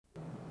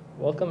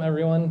Welcome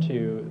everyone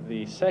to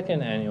the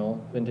second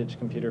annual Vintage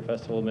Computer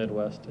Festival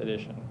Midwest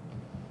edition.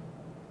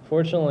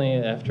 Fortunately,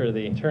 after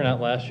the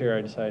turnout last year,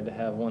 I decided to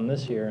have one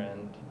this year,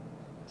 and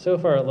so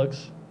far it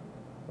looks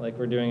like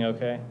we're doing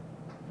okay.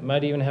 We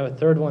might even have a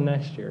third one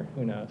next year,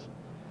 who knows.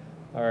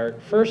 Our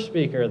first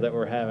speaker that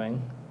we're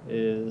having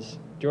is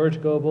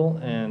George Goble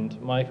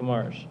and Mike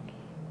Marsh.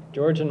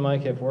 George and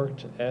Mike have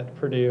worked at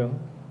Purdue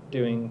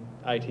doing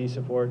IT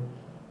support.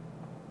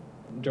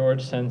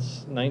 George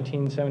since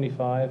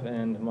 1975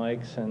 and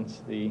Mike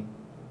since the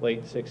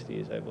late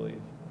 60s, I believe.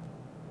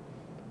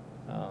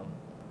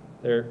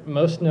 They're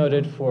most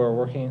noted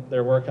for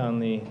their work on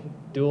the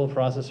dual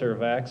processor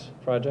VAX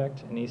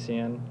project in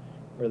ECN,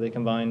 where they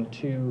combined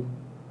two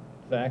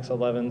VAX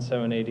 11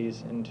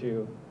 780s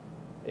into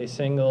a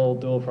single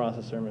dual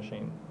processor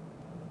machine.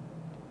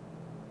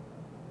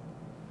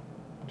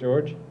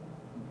 George,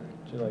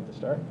 would you like to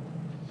start?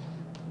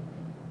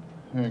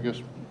 I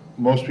guess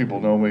most people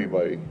know me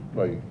by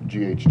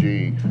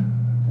GHG,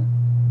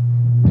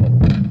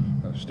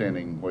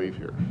 standing wave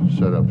here,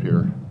 set up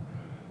here.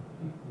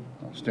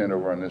 I'll stand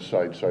over on this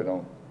side so I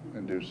don't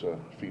induce a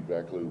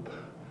feedback loop.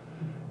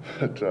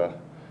 But I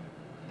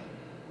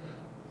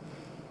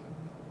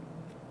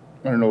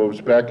don't know, it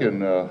was back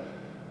in early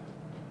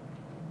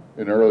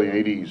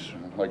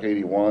 80s, like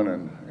 81,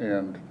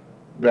 and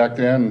back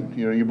then,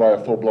 you know, you buy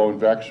a full-blown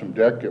VAX from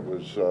DEC, it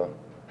was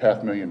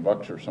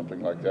 $500,000 or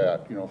something like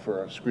that, you know,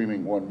 for a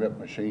screaming 1-MIP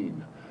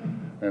machine.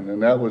 And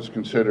then that was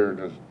considered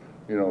a,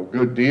 you know,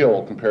 good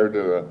deal compared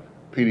to the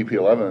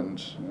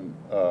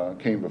PDP-11s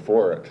came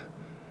before it,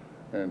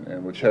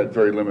 and which had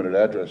very limited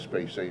address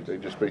space. They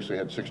just basically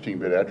had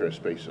 16-bit address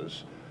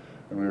spaces.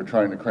 And we were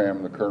trying to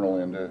cram the kernel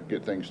in to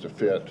get things to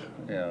fit.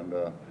 And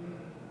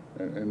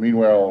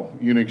meanwhile,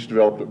 Unix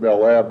developed at Bell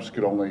Labs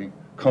could only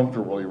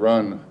comfortably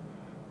run,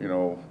 you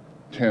know,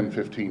 10,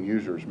 15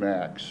 users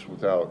max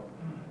without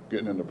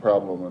getting into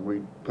problem, and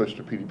we pushed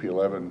the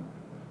PDP-11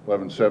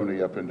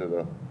 1170 up into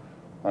the,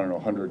 I don't know,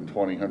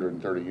 120,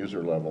 130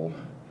 user level.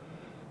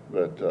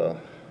 But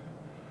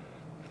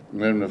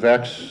and then the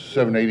VAX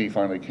 780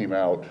 finally came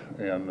out,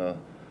 and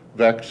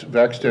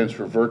VAX stands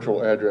for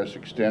Virtual Address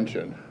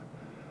Extension,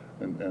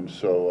 and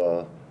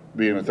so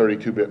being a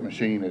 32-bit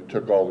machine, it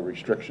took all the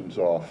restrictions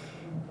off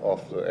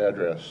the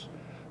address.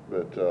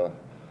 But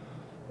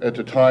at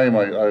the time,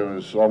 I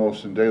was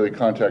almost in daily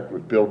contact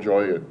with Bill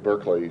Joy at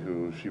Berkeley,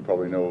 who you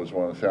probably know was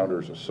one of the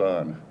founders of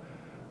Sun,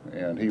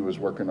 and he was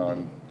working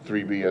on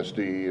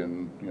 3BSD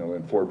and, you know,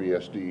 and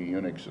 4BSD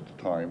Unix at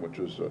the time, which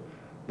was a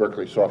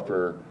Berkeley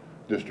software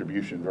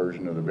distribution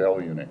version of the Bell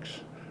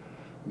Unix.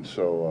 And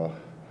so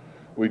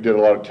we did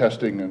a lot of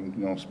testing and,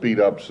 you know, speed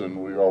ups,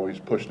 and we were always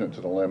pushing it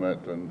to the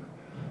limit. And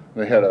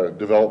they had a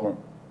development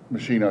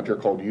machine out there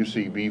called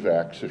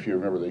VAX. If you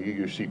remember the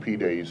UUCP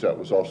days, that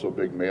was also a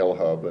big mail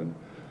hub, and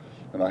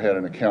I had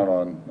an account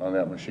on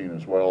that machine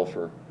as well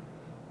for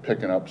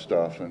picking up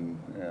stuff, and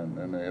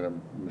they had a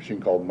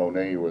machine called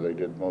Monet where they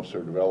did most of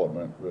their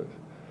development. But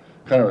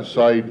kind of a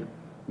side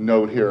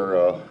note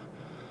here,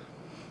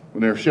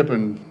 when they were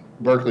shipping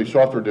Berkeley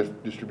software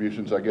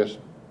distributions, I guess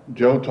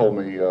Joe told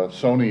me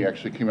Sony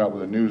actually came out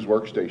with a news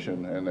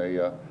workstation, and they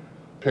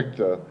picked,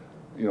 you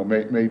know,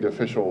 made the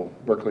official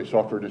Berkeley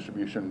software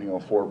distribution, you know,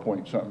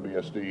 4-point-something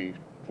BSD,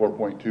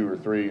 4.2 or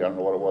 3, I don't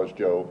know what it was,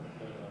 Joe.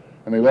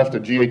 And they left a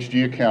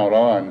GHG account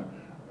on,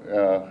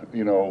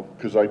 you know,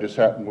 because I just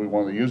happened to be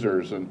one of the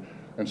users, and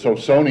so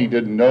Sony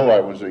didn't know I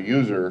was a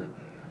user,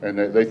 and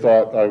they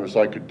thought I was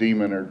like a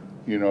demon or,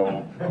 you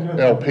know,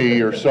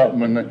 LP or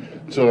something,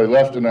 and so they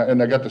left, and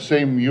I got the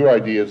same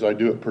UID as I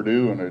do at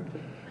Purdue,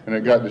 and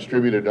it got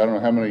distributed. I don't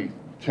know how many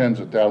tens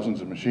of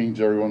thousands of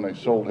machines. Everyone they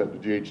sold had the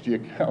GHG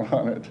account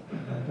on it.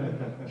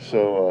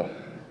 So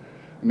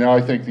now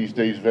I think these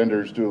days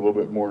vendors do a little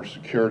bit more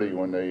security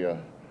when they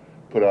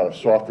put out a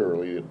software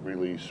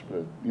release,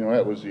 but you know,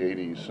 that was the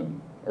 80s and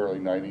early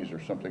 90s or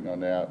something on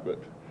that, but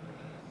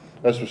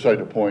that's beside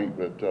the point.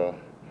 But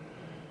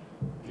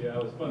yeah,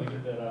 it was fun to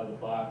get that out of the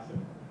box,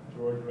 and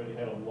George already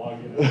had a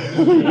login.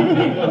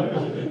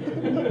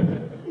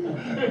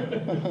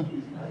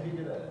 How did you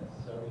get a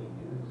Sony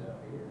News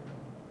out here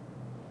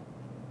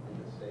in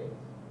the States?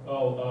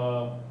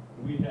 Oh,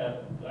 we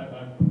had,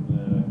 I'm from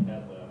the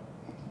CAD lab,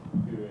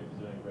 computer aided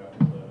design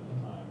graphics lab at the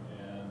time,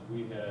 and we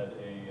had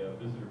a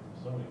visitor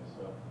from Sony.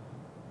 So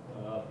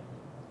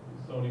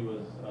Sony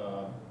was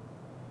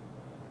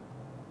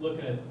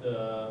looking at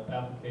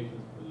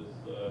applications for this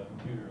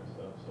computer and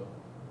stuff, so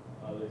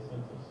they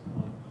sent us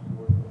one to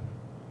work with.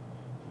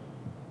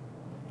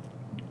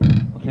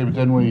 okay, but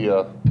then we,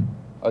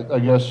 I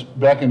guess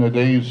back in the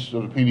days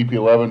of the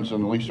PDP-11s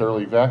and at least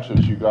early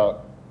VAXs, you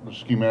got the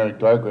schematic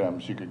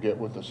diagrams you could get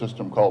with a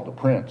system called the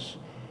prints,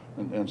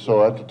 and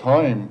so at the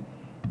time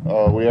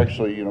we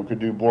actually, you know, could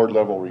do board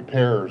level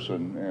repairs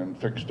and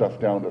fix stuff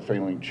down to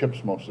failing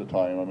chips most of the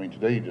time. I mean,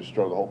 today you just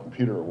throw the whole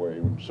computer away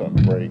when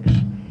something breaks.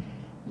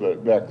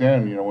 But back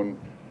then, you know, when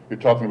you're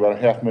talking about a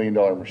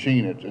 $500,000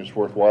 machine, it's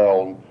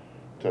worthwhile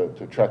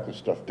to track this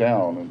stuff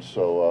down. And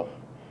so,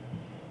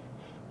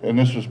 and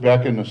this was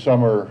back in the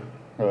summer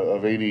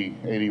of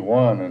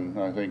 81, and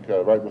I think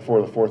right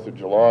before the 4th of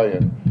July,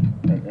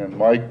 and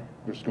Mike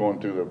was going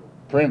through the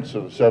prints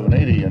of the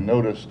 780 and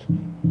noticed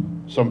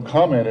some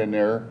comment in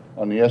there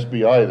on the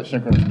SBI, the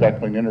synchronous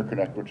backplane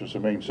interconnect, which is the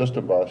main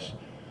system bus,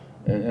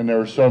 and there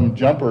were some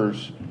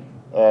jumpers.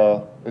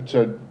 It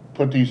said,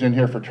 put these in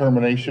here for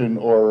termination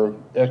or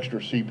extra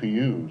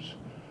CPUs,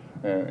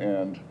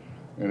 and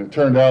it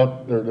turned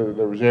out there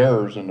was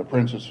errors in the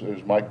prints,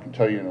 as Mike can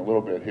tell you in a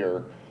little bit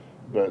here,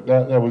 but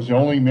that was the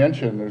only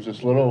mention. There's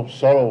this little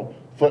subtle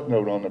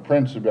footnote on the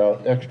prints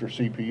about extra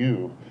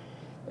CPU,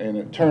 and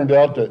it turned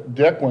out that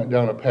DEC went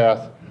down a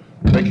path.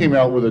 They came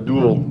out with a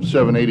dual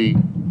 780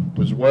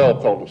 as well,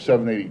 called a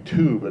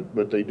 782,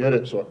 but they did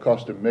it so it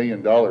cost $1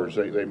 million.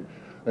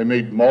 They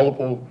made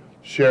multiple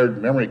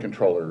shared memory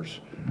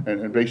controllers,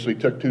 and basically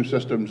took two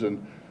systems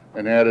and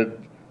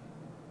added,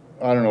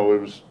 I don't know,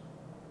 it was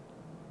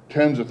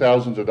tens of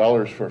thousands of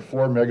dollars for a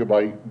 4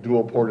 megabyte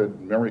dual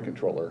ported memory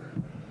controller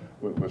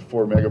with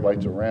 4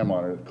 megabytes of RAM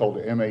on it, called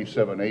the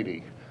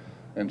MA780.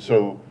 And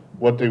so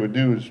what they would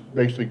do is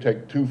basically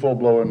take two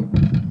full-blown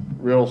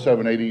real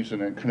 780s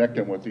and then connect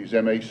them with these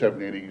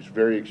MA780s,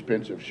 very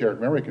expensive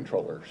shared memory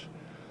controllers.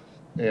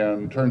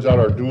 And turns out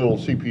our dual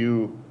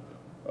CPU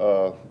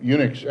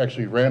Unix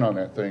actually ran on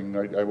that thing.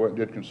 I went and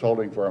did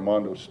consulting for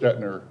Armando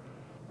Stetner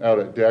out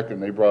at DEC,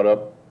 and they brought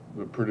up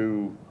the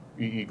Purdue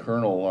EE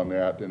kernel on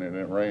that, and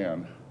it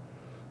ran.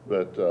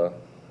 But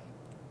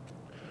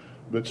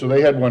so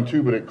they had one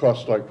too, but it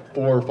cost like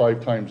 4 or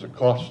 5 times the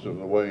cost of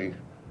the way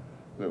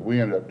that we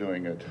ended up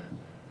doing it.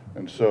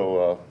 And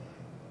so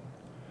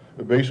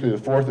basically the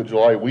 4th of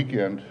July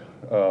weekend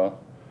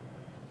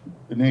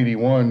in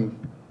 81,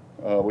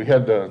 we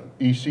had the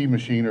EC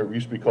machine, or it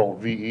used to be called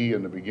VE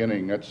in the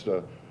beginning. That's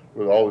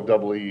where all the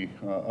double E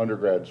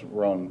undergrads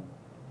were on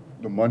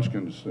the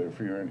Munchkins. If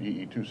you're in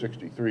EE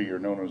 263, you're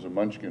known as a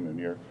Munchkin, and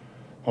your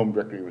home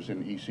directory was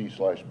in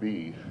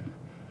EC/B.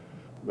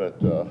 But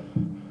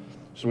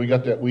so we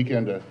got that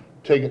weekend to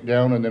take it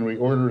down, and then we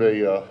ordered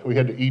we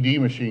had the ED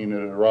machine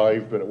that had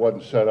arrived, but it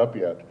wasn't set up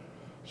yet.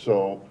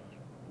 So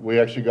we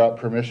actually got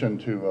permission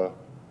to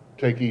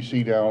take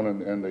EC down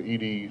and the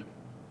ED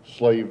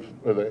slave,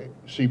 or the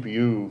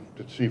CPU,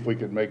 to see if we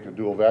could make the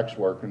dual VAX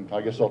work. And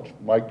I guess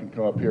Mike can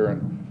come up here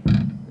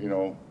and, you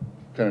know,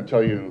 kind of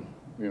tell you,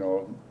 you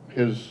know,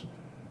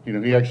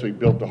 he actually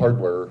built the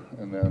hardware,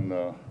 and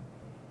then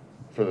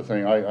for the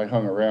thing, I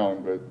hung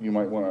around, but you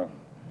might want to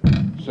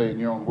say it in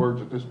your own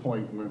words at this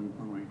point when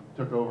we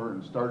took over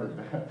and started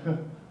that.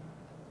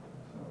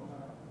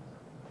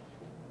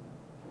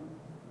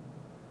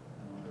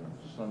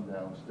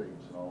 Sundown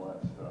states and all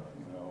that stuff,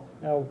 you know.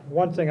 Now,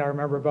 one thing I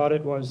remember about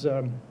it was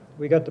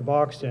we got the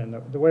box in.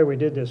 The way we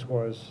did this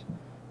was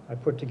I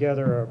put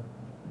together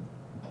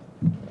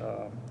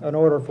an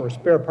order for a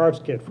spare parts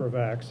kit for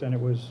VAX, and it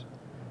was,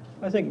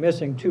 I think,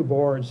 missing 2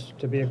 boards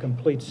to be a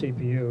complete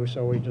CPU,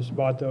 so we just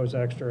bought those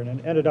extra, and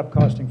it ended up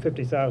costing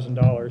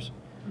 $50,000.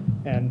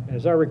 And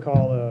as I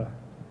recall, a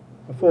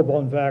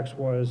full-blown VAX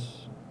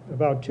was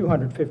about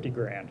 250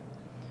 grand.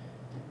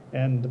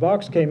 And the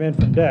box came in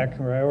from DEC,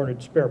 where I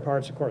ordered spare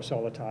parts, of course,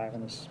 all the time,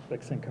 and this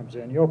big thing comes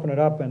in. You open it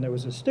up, and there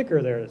was a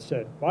sticker there that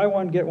said, buy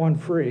one, get one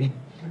free,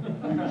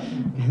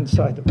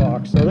 inside the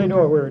box. So they knew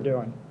what we were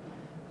doing.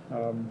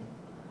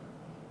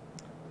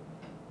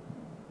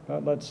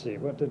 But let's see,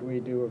 what did we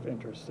do of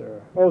interest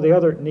there? Oh, the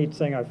other neat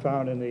thing I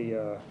found in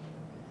the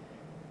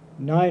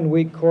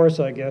 9-week course,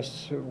 I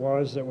guess it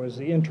was,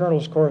 the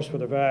internals course for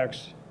the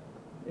VAX,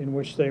 in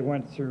which they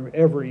went through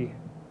every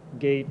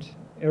gate,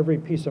 every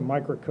piece of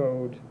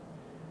microcode.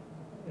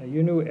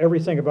 You knew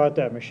everything about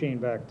that machine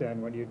back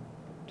then when you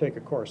take a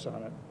course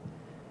on it.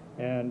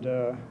 And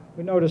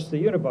we noticed the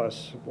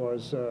Unibus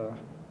was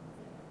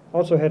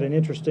also had an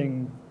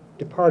interesting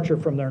departure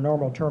from their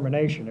normal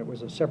termination. It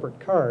was a separate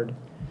card,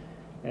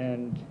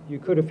 and you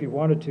could, if you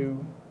wanted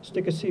to,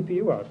 stick a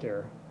CPU out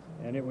there,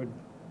 and it would,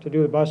 to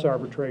do the bus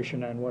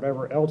arbitration and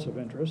whatever else of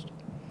interest.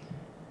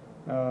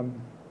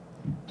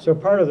 So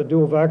part of the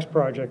dual VAX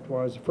project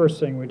was, the first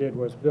thing we did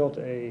was built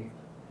a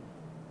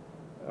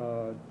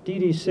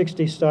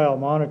DD60 style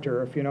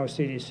monitor, if you know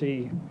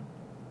CDC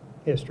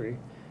history.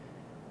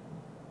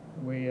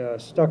 We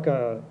stuck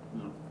a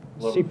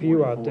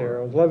CPU out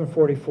there,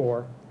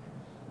 1144,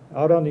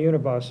 out on the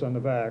Unibus on the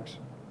VAX.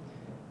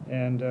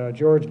 And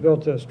George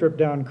built a stripped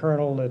down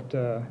kernel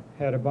that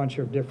had a bunch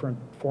of different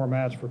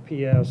formats for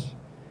PS.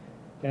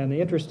 And the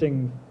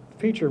interesting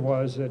feature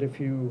was that if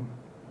you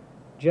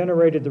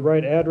generated the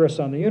right address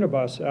on the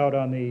Unibus out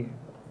on the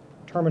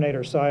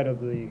terminator side of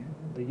the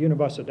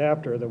Unibus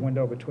adapter, the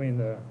window between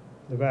the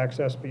VAX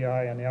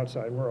SBI and the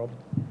outside world,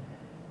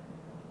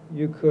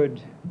 you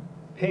could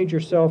page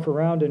yourself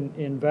around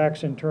in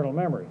VAX internal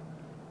memory.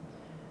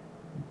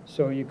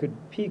 So you could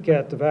peek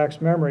at the VAX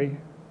memory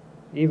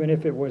even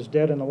if it was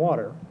dead in the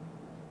water.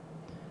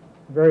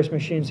 Various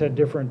machines had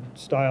different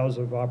styles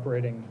of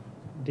operating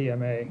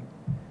DMA,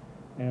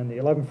 and the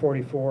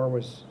 1144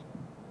 was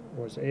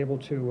able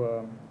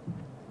to,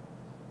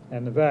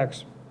 and the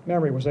VAX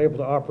memory was able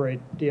to operate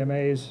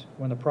DMAs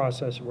when the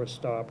processor was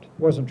stopped. It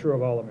wasn't true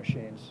of all the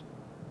machines.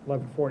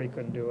 1140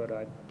 couldn't do it.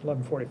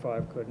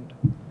 1145 couldn't.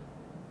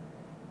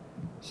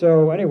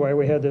 So anyway,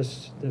 we had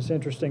this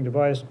interesting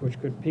device which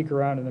could peek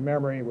around in the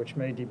memory, which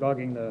made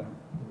debugging the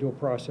dual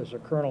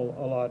processor kernel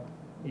a lot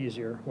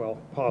easier, well,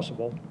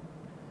 possible.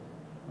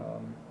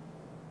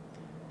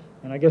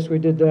 And I guess we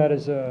did that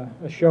as a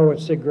show at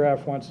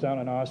SIGGRAPH once down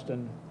in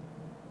Austin.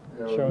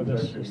 Yeah, Show it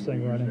was this actually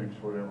thing running.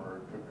 Unix, whatever,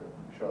 took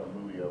shot a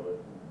movie of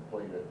it and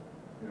played it,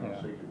 you know,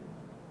 Yeah. so you could,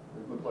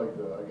 it looked like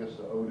I guess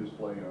the O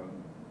display on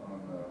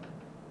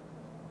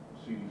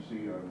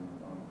CDC on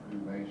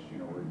Purdue Mace, you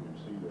know, where you can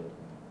see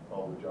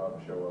all the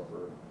jobs show up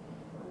or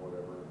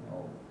whatever.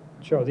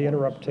 Show the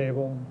interrupt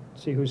table,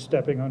 see who's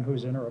stepping on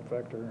whose interrupt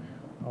vector,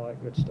 all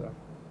that good stuff.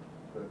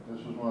 But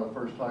this was one of the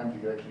first times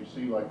you could actually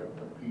see like a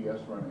PS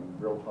running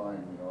real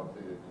time, you know,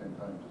 updated 10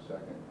 times a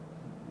second.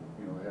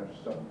 You know, they have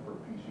something for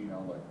PC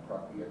now like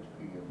Proc EXP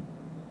and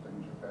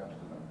things are fast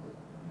enough. But,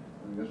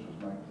 I mean, this was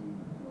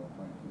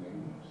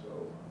 1980,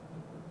 so.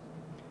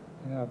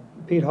 Yeah,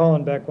 Pete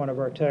Hollenbeck, one of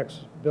our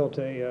techs, built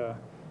a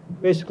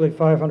basically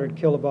 500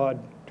 kilobaud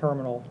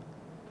terminal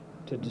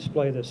to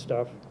display this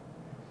stuff.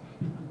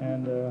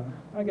 And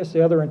I guess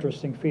the other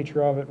interesting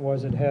feature of it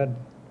was it had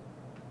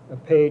a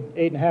paid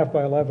 8.5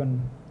 by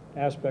 11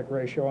 aspect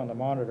ratio on the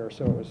monitor,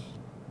 so it was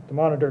the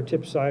monitor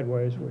tipped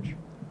sideways, which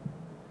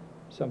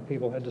some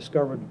people had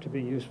discovered to be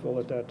useful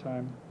at that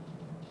time.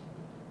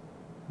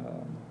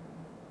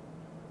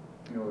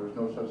 You know, there's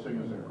no such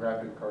thing as a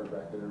graphic card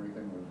back then.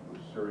 Everything was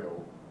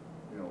serial,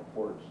 you know,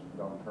 ports and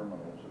dumb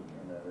terminals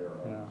in that era.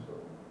 Yeah. So.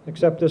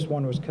 Except this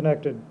one was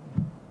connected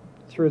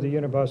through the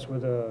Unibus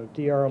with a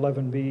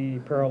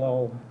DR11B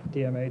parallel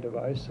DMA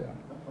device.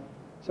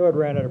 So it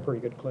ran at a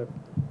pretty good clip.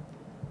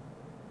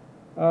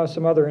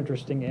 Some other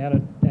interesting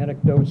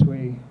anecdotes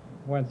we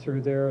went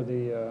through there.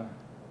 The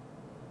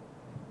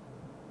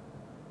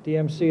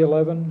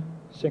DMC11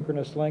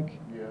 synchronous link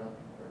Yeah.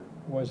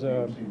 was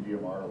DMC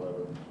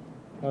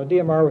DMR11.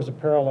 DMR was a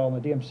parallel, and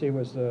the DMC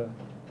was the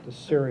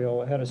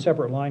serial. It had a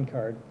separate line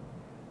card,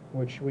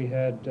 which we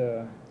had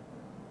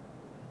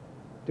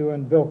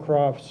doing Bill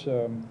Croft's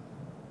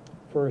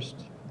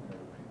first,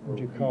 what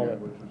do you call it?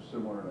 Which was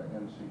similar to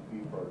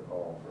NCP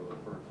protocol for the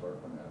first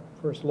ARPANET.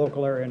 First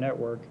local area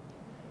network.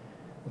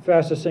 The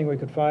fastest thing we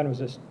could find was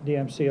this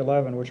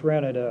DMC11, which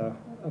ran at a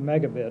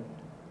megabit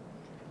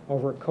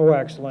over a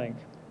coax link.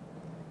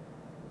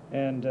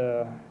 And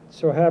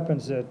so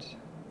happens that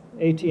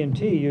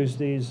AT&T used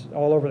these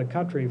all over the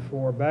country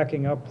for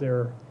backing up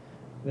their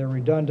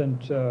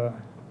redundant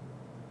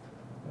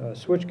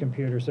switch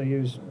computers. They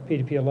use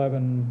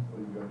PDP-11,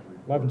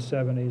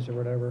 1170s or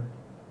whatever.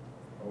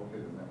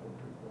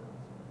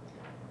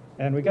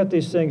 And we got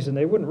these things, and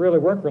they wouldn't really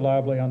work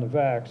reliably on the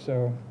VAX,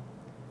 so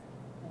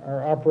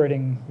our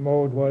operating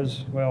mode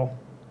was, well,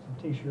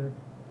 T-shirt,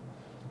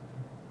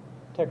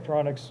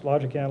 Tektronix,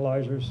 logic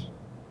analyzers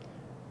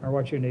are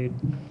what you need.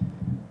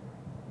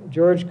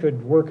 George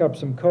could work up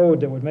some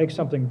code that would make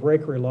something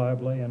break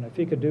reliably, and if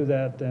he could do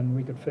that, then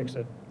we could fix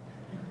it.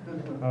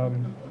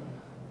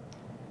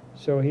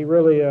 So he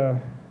really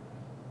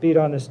beat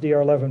on this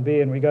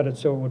DR11B, and we got it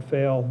so it would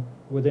fail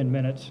within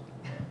minutes.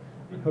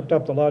 Hooked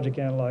up the logic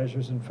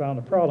analyzers and found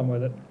a problem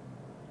with it.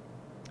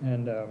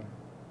 And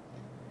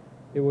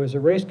it was a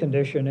race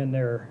condition in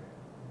there.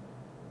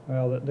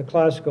 Well, the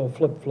classical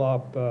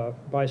flip-flop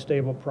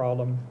bistable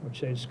problem,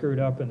 which they'd screwed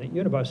up in the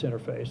Unibus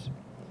interface.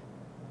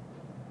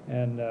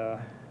 And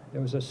there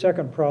was a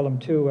second problem,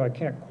 too. I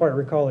can't quite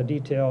recall the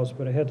details,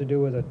 but it had to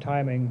do with a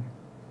timing,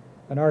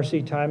 an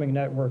RC timing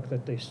network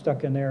that they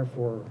stuck in there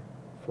for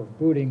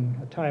booting,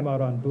 a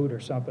timeout on boot or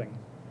something.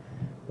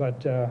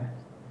 But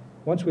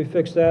once we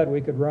fixed that, we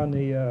could run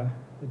the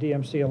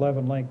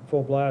DMC11 link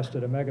full blast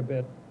at a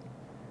megabit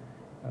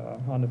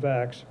on the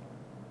VAX.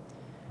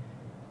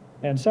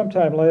 And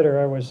sometime later,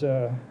 I was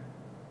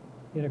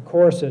in a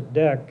course at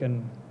DEC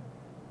and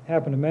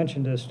happened to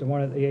mention this to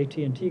one of the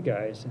AT&T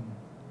guys. And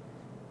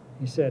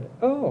he said,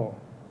 "Oh,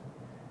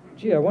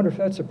 gee, I wonder if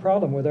that's a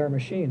problem with our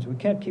machines. We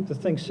can't keep the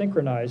thing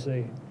synchronized.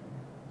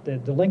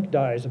 The link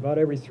dies about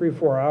every 3 or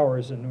 4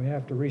 hours, and we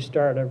have to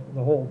restart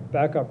the whole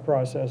backup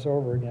process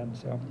over again."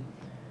 So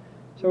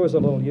it was a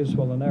little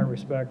useful in that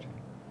respect.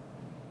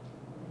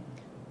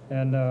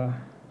 And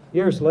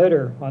years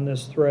later on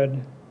this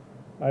thread,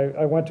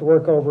 I went to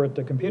work over at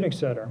the computing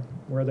center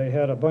where they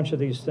had a bunch of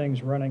these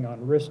things running on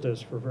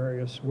Ristas for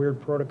various weird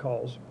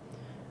protocols.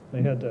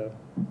 They had the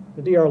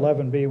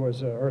DR11B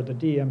was, or the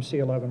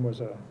DMC11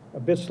 was a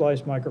bit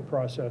slice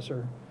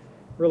microprocessor,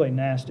 really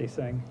nasty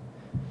thing.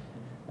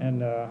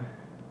 And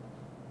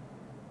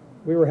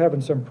we were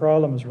having some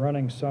problems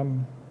running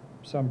some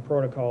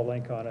protocol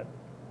link on it.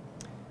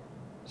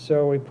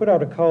 So we put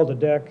out a call to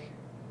DEC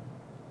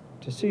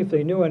to see if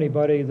they knew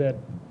anybody that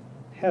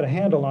had a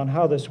handle on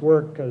how this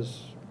worked,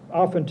 because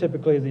often,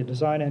 typically, the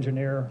design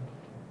engineer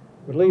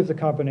would leave the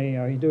company,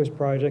 he'd do his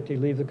project, he'd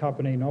leave the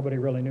company, nobody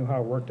really knew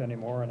how it worked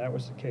anymore, and that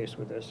was the case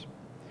with this.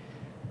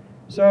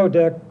 So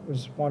DEC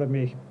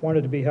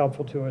wanted to be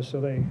helpful to us,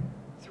 so they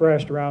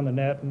thrashed around the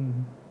net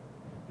and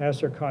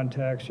asked their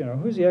contacts, you know,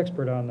 who's the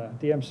expert on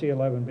the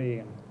MC-11B?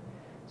 And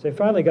so they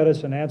finally got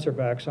us an answer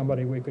back,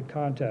 somebody we could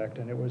contact,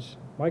 and it was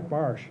Mike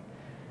Marsh.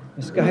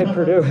 This guy at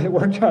Purdue that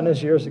worked on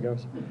this years ago.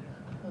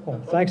 Oh,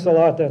 thanks a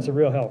lot, that's a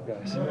real help,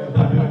 guys.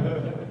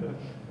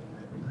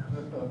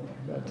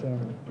 But,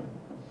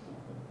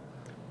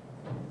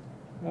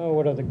 oh,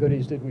 what other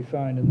goodies did we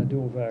find in the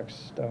dual VAX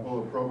stuff?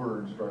 Well, the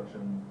prober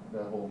instruction,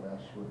 that whole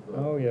mess with the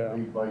Oh, yeah.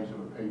 8 bytes of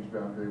a page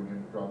boundary, we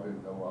had to drop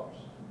in no ups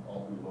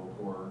all through low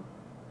core,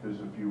 because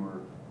if you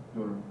were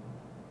doing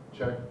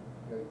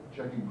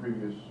checking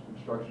previous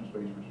instruction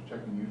space, which is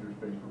checking user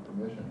space for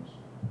permissions,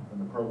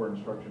 and the prober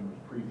instruction was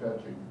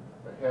prefetching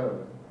ahead of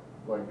it,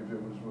 like if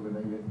it was within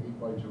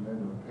 8 bytes of an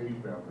end of a page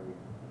boundary,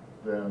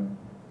 then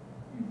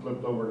you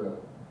flipped over to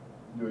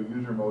do a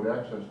user mode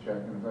access check,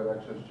 and if that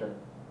access check,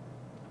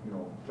 you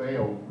know,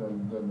 failed,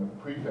 then the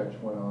prefetch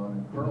went on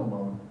in kernel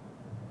mode,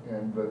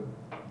 and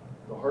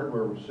the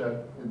hardware was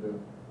set into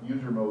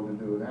user mode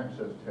to do an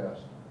access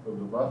test of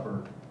the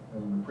buffer,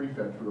 and the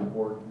prefetch would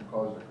abort and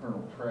cause the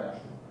kernel trash.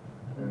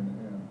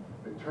 And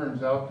it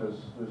turns out this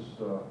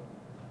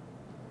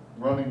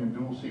running in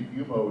dual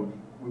CPU mode,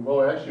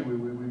 well, actually,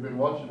 we've been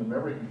watching the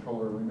memory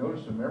controller, and we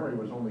noticed the memory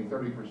was only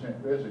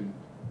 30% busy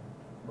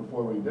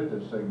before we did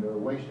this thing. They were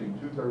wasting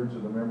 2/3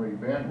 of the memory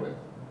bandwidth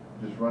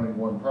just running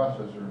one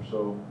processor.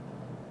 So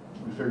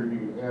we figured you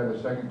could add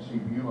a second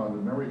CPU on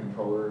the memory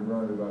controller and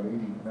run it about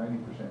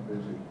 80–90%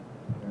 busy,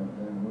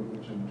 and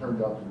which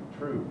turned out to be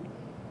true.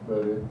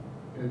 But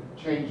it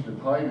changed the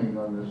timing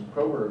on this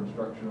prober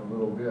instruction a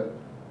little bit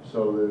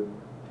so that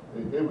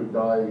it would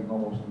die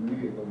almost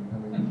immediately. I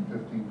mean,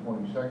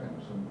 15–20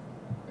 seconds.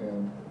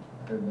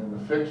 And then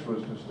the fix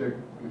was to stick,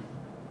 if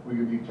we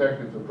could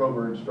detect if the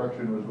prober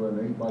instruction was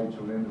within 8 bytes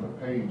of the end of a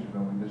page, and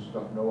then we just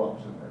stuck no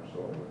ups in there. So,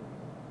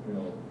 you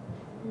know,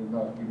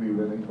 not give me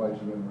within 8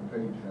 bytes of the end of a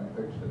page, and that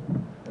fixed it.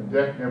 And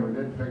DEC never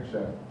did fix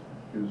that,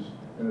 and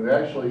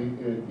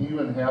it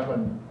even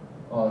happened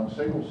on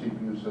single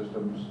CPU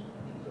systems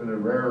at a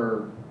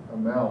rarer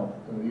amount,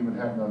 and it even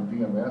happened on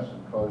VMS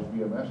and caused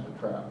VMS to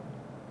trap.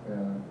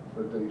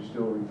 But they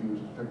still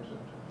refused to fix it.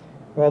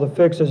 Well, the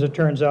fix, as it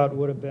turns out,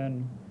 would have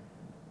been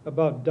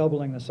about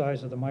doubling the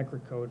size of the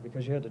microcode,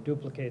 because you had to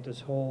duplicate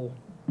this whole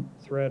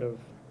thread of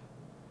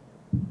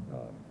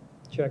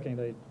checking.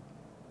 You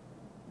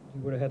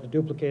would have had to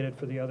duplicate it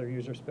for the other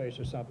user space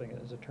or something,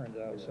 as it turns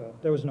out. Yeah. So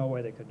there was no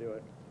way they could do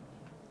it.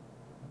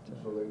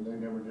 So they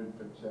never did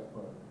fix that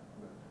part.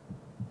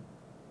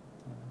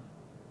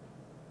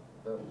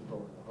 That was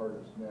probably the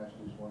hardest,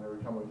 nastiest one. Every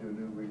time we do a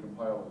new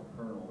recompile of the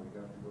kernel, we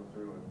have to go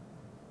through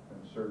and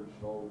search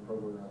all the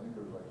prober. I think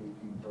there was like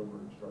 18 prober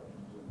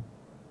instructions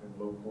in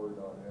low core.s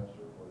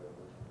or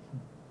whatever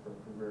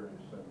for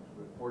various things.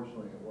 But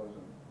fortunately, it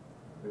wasn't.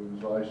 It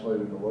was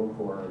isolated to low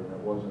core, and it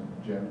wasn't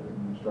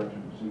an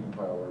instruction to C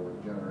compiler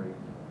would generate,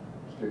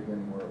 stick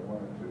anywhere it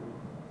wanted to.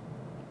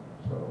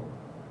 So,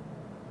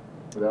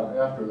 but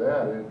after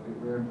that, it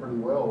ran pretty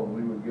well, and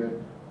we would get,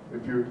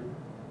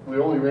 we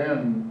only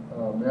ran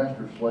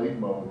master slave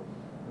mode,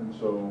 and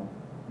so,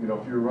 you know,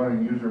 if you're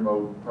running user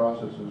mode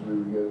processes, we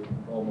would get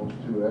almost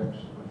 2x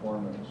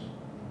performance.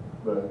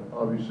 But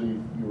obviously,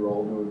 if you were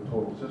all doing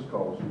total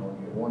syscalls, you only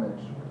get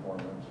 1x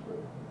performance. But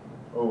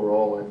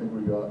overall, I think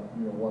we got,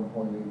 you know,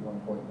 1.8,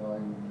 1.9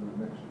 for the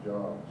mix of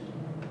jobs.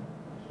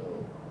 So,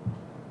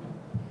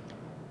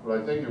 but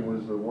I think it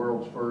was the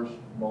world's first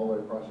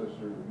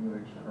multiprocessor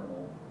Unix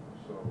kernel.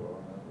 So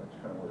that's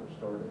kind of where it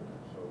started.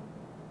 So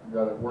we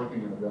got it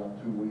working in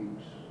about 2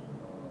 weeks.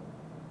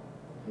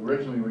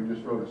 Originally, we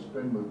just wrote a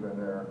spin loop in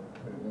there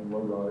in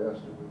low.s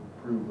to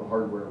prove the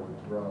hardware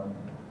would run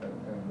and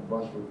the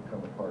bus would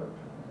come apart.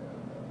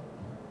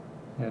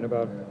 And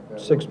about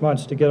 6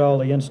 months to get all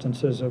the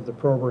instances of the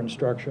prober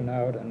instruction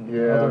out and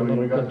yeah, other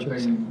little we got glitches. the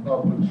thing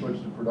up and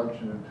switched to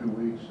production in 2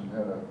 weeks and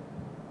had a,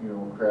 you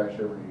know, crash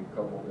every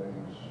couple of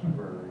days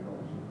for, you know,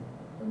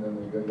 and then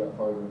they got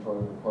farther and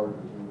farther apart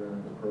as we ran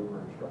into prober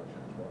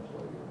instructions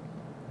mostly.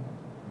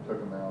 Took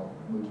them out,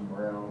 moved them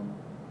around.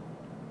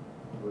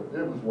 But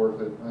it was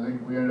worth it. I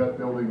think we ended up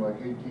building like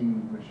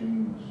 18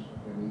 machines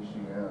in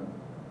ECN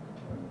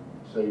and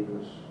saved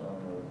us, I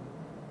don't know,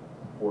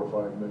 $4 or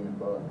 $5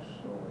 million over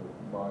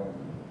buying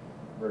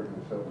regular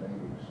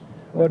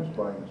 780s. Just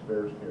buying the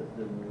spares kit,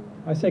 didn't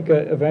we? I think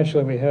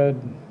eventually we had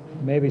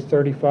maybe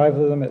 35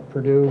 of them at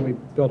Purdue. We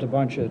built a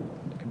bunch at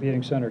the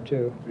computing center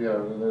too. Yeah,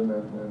 and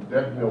then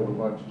DEC built a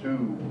bunch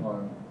too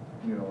on,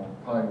 you know,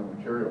 time and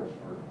materials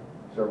for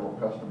several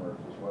customers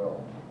as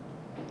well.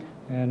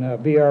 And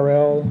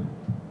BRL,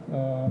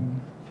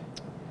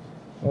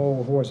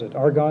 who was it?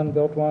 Argonne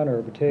built one,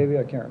 or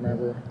Batavia? I can't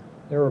remember.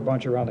 There were a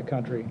bunch around the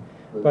country.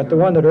 But the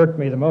one that irked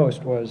me the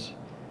most was,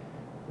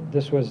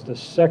 this was the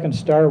second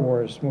Star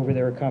Wars movie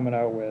they were coming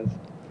out with.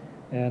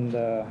 And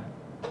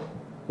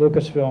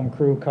Lucasfilm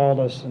crew called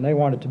us, and they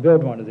wanted to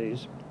build one of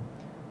these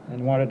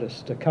and wanted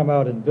us to come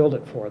out and build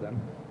it for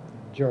them.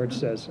 George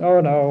says,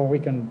 oh, no, we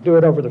can do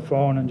it over the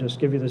phone and just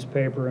give you this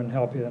paper and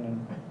help you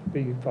and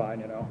be fine,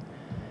 you know.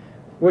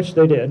 Which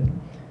they did.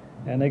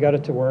 And they got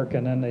it to work,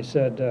 and then they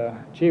said,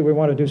 gee, we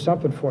want to do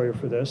something for you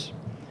for this.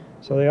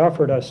 So they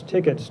offered us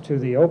tickets to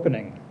the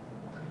opening.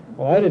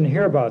 Well, I didn't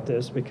hear about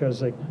this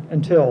because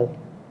until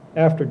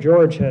after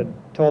George had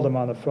told them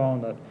on the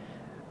phone that,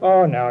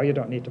 oh, no, you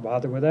don't need to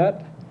bother with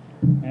that.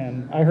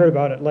 And I heard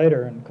about it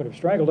later and could have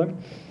strangled him.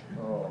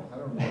 Oh, I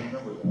don't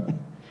remember that.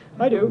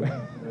 I do.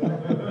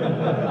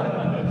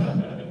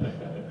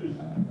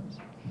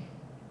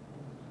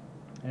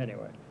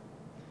 Anyway.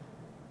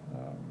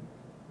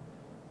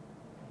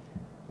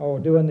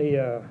 Doing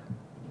the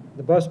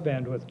bus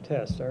bandwidth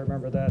test. I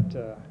remember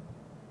that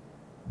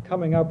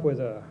coming up with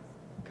a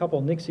couple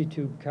Nixie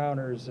tube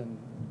counters and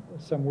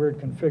some weird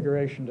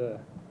configuration to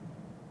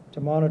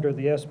monitor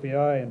the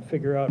SBI and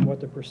figure out what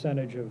the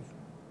percentage of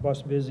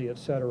bus busy, et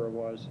cetera,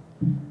 was.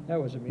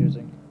 That was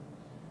amusing.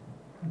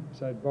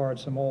 So I'd borrowed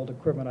some old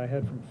equipment I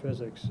had from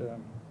physics.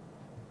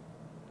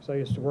 So I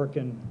used to work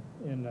in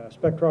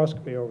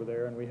spectroscopy over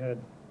there, and we had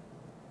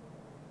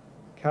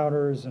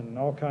counters and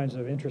all kinds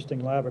of interesting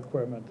lab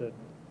equipment that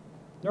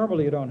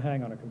normally you don't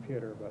hang on a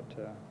computer, but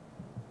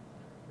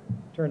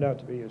turned out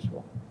to be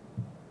useful.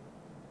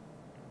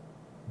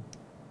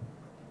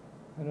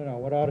 I don't know,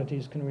 what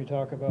oddities can we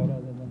talk about other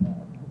than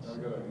that?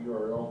 I've got a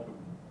URL to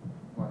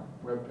my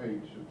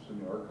webpage. It's in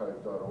the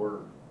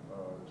archive.org.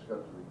 It's got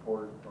the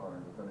report on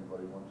it. If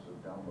anybody wants to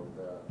download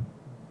that,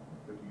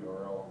 get the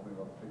URL. Maybe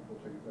we'll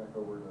take it back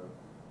over to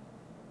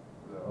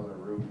the other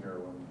room here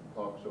when the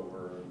talk's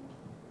over, and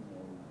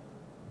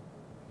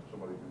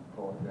somebody can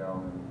pull it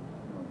down and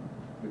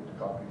get the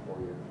copy for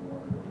you if you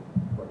want to go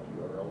write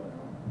the URL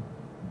down.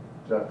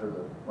 It's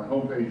after my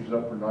homepage is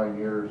up for 9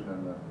 years,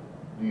 and the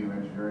Dean of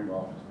Engineering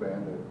office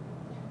banned it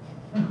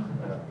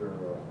after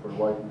for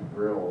lighting the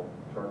grill,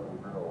 charcoal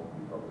grill.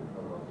 You probably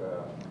know about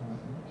that.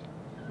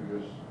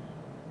 Because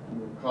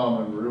the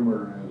common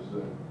rumor is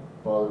that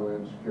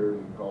Fatherland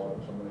Security called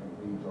up somebody in the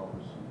Dean's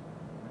office and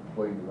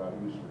complained about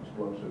use of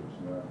explosives,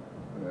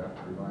 and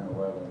after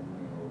 9/11,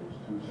 it was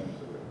too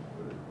sensitive.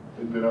 But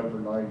it'd been up for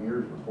 9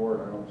 years before,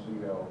 and I don't see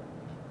how.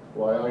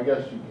 Well, I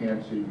guess you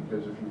can see,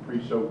 because if you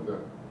pre-soak the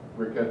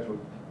briquettes with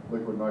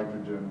liquid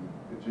nitrogen,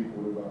 it's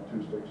equal to about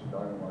 2 sticks of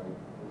dynamite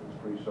if it's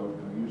pre-soaked,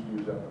 and they used to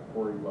use that for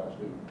pouring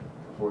blasting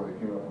before they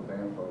came up with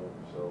ANFO.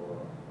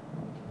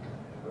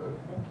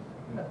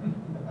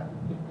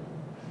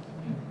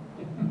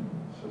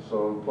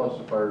 So plus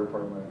the fire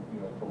department,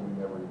 told me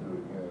never to do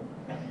it again.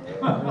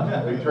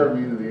 They turned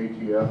me to the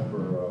ATF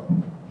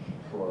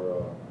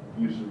for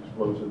use of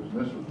explosives,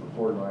 and this was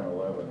before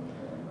 9/11.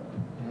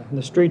 And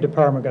the street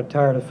department got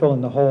tired of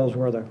filling the holes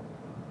where the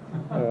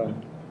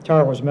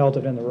tar was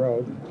melted in the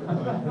road.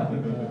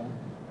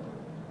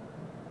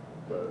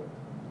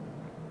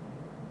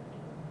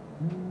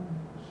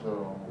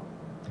 So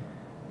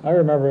I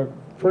remember,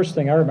 first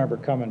thing I remember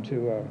coming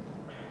to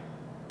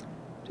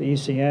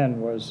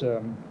ECN was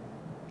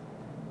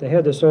they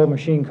had this old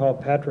machine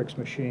called Patrick's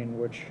machine,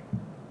 which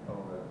that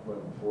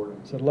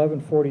 1140. it's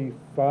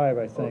 1145,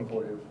 I think.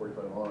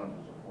 45 on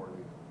is a 40.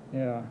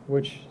 Yeah,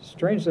 which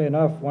strangely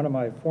enough, one of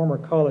my former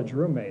college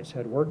roommates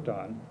had worked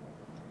on.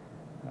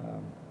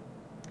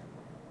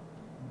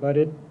 But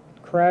it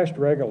crashed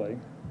regularly,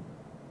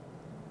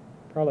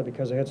 probably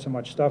because I had so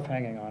much stuff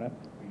hanging on it.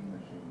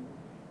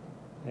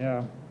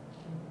 Yeah.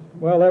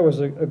 Well, that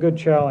was a good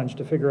challenge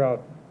to figure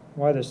out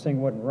why this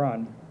thing wouldn't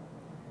run.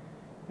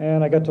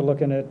 And I got to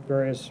looking at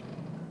various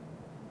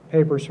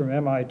papers from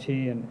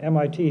MIT, and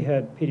MIT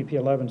had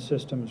PDP-11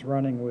 systems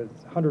running with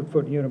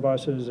 100-foot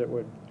unibuses that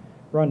would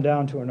run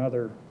down to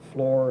another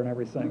floor and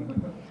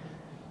everything.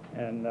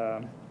 And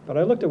but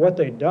I looked at what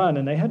they'd done,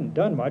 and they hadn't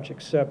done much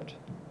except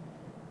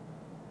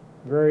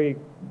very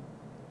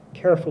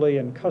carefully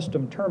and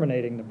custom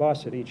terminating the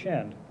bus at each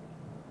end.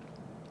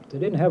 They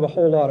didn't have a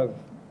whole lot of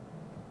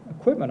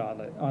equipment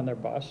on their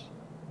bus.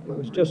 It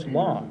was just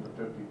long.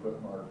 The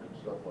 50-foot mark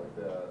and stuff like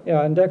that.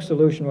 Yeah, and Deck's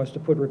solution was to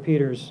put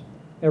repeaters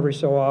every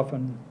so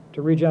often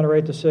to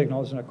regenerate the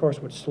signals, and of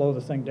course would slow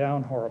the thing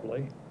down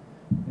horribly,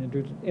 and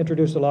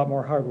introduce a lot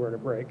more hardware to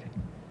break.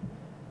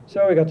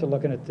 So we got to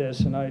looking at this,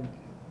 and I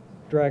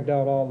dragged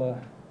out all the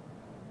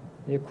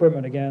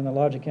equipment again, the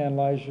logic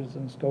analyzers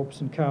and scopes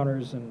and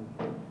counters and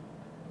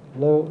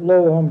low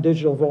ohm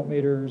digital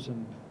voltmeters,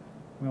 and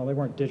well, they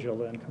weren't digital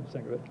then, come to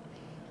think of it.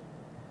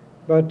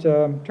 But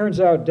turns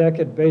out DEC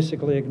had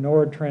basically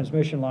ignored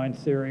transmission line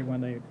theory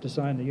when they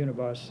designed the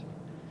unibus.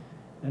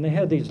 And they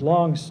had these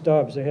long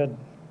stubs. They had,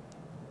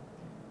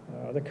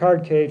 the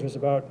card cage was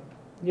about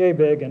yay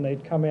big, and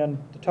they'd come in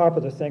the top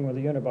of the thing with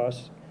the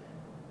unibus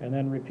and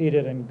then repeat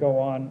it and go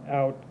on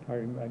out,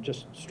 or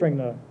just string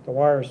the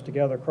wires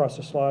together across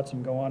the slots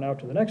and go on out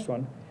to the next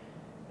one.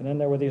 And then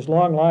there were these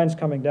long lines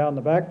coming down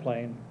the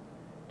backplane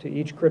to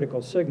each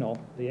critical signal,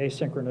 the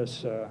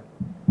asynchronous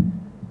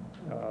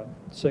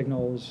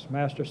signals,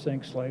 master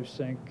sync, slave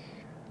sync.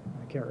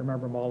 I can't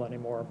remember them all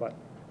anymore, but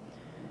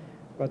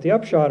the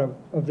upshot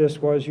of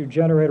this was you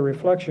generate a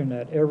reflection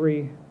at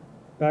every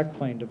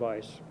backplane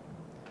device.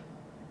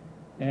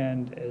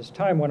 And as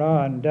time went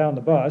on down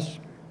the bus,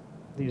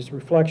 these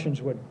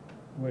reflections would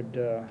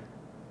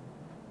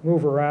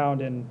move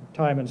around in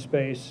time and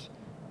space,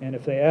 and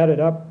if they added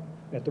up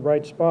at the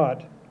right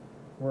spot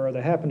where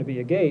there happened to be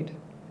a gate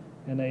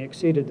and they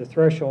exceeded the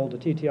threshold, the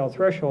TTL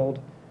threshold,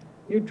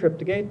 you'd trip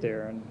the gate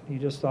there. And he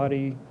just thought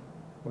he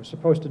was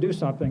supposed to do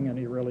something, and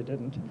he really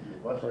didn't,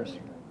 of course.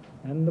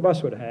 And the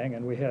bus would hang,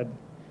 and we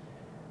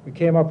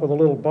came up with a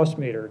little bus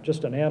meter,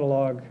 just an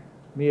analog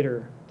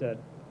meter that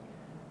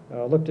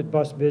looked at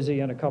bus busy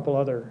and a couple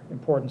other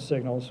important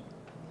signals.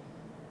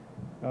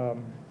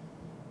 And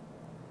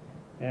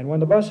when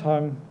the bus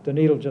hung, the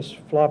needle just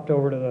flopped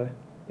over to the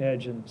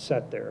edge and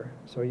sat there,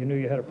 so you knew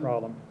you had a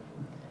problem.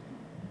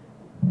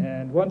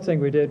 And one thing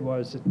we did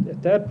was,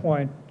 at that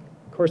point,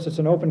 of course, it's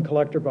an open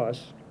collector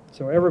bus,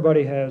 so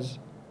everybody has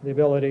the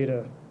ability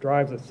to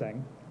drive the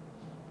thing.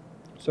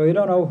 So you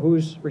don't know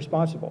who's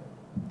responsible.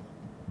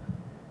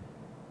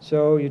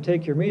 So you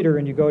take your meter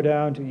and you go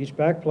down to each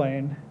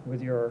backplane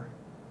with your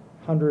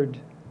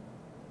hundredth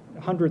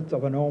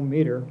of an ohm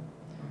meter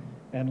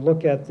and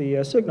look at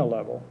the signal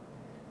level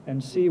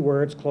and see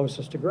where it's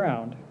closest to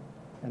ground.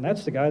 And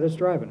that's the guy that's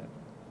driving it.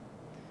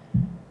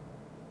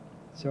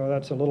 So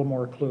that's a little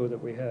more clue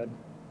that we had.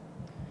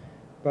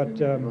 But And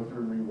you go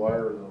through and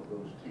rewire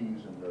those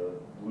T's and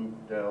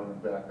loop down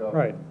and back up.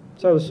 right.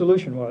 So the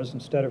solution was,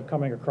 instead of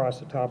coming across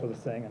the top of the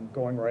thing and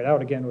going right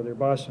out again with your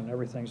bus and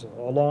everything's a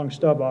long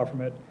stub off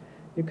from it,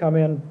 you come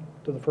in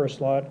to the first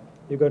slot,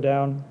 you go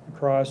down,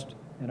 across,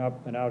 and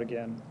up and out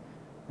again,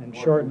 and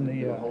Well, shorten it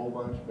did the a whole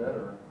bunch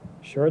better.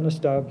 shorten the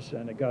stubs,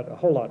 and it got a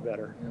whole lot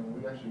better.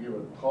 And we actually gave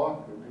a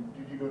talk.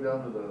 Did you go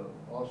down to the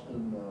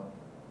Austin,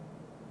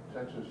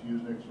 Texas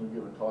Usenix and we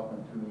give a talk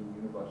on tuning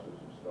unibuses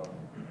and stuff?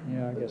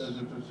 Yeah, I guess. Is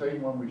it the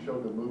same one we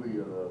showed the movie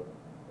of the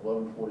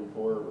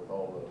 1144 with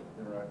all the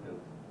interactive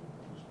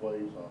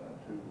displays on it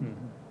too?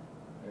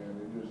 Mm-hmm. And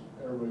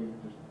everybody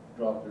just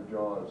dropped their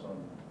jaws on,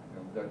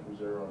 Deck was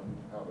there on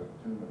how to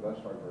tune the bus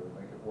hardware to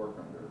make it work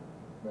under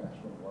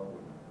maximum load.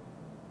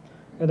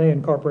 And they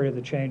incorporated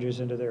the changes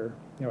into their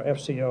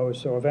FCOs,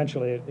 so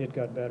eventually it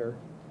got better.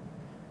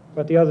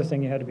 But the other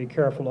thing you had to be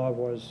careful of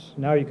was,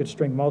 now you could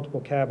string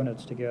multiple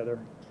cabinets together.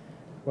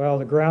 Well,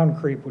 the ground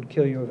creep would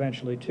kill you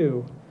eventually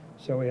too,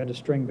 so we had to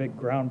string big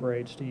ground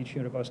braids to each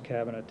unibus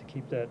cabinet to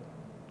keep that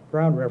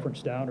ground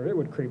reference down, or it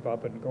would creep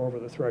up and go over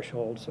the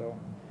threshold. So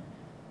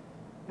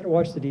you had to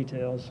watch the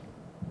details.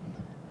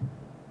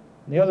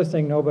 And the other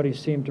thing nobody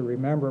seemed to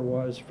remember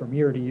was, from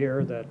year to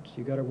year, that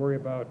you got to worry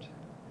about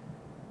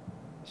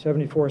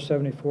 74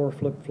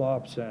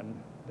 flip-flops and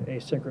the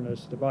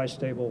asynchronous, the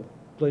bistable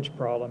glitch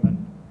problem.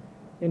 And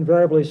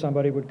invariably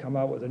somebody would come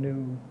out with a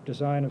new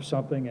design of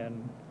something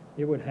and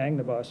it would hang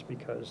the bus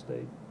because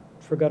they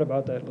forgot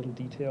about that little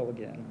detail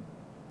again.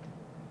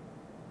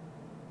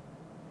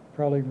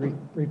 Probably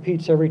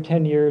repeats every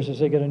 10 years as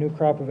they get a new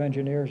crop of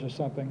engineers or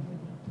something.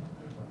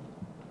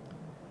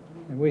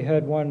 And we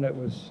had one that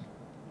was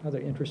another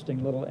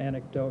interesting little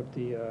anecdote,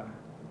 the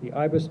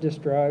IBIS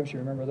disk drives, you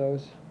remember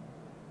those?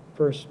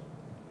 First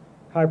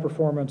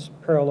high-performance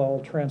parallel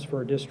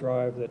transfer disk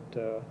drive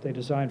that they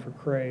designed for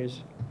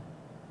Craze.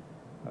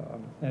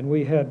 And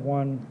we had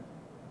one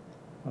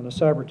on the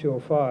Cyber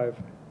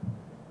 205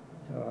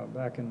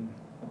 back in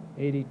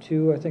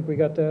 '82, I think we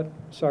got that.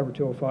 Cyber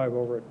 205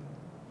 over at,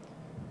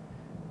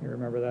 you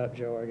remember that,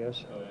 Joe, I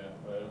guess? Oh, yeah,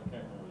 but I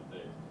can't remember the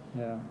date.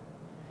 Yeah.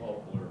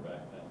 All blur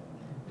back then.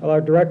 Well,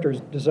 our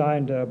directors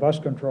designed bus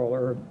controller,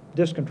 or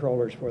disk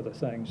controllers for the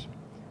things.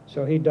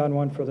 So he'd done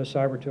one for the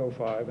Cyber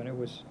 205, and it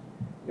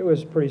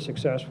was pretty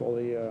successful.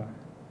 The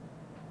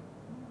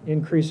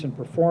increase in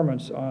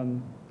performance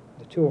on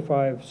the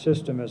 205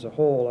 system as a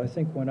whole, I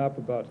think, went up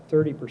about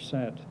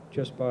 30%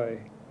 just by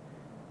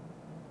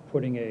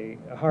putting a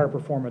higher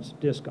performance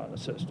disk on the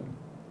system.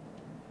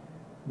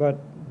 But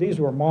these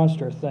were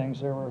monster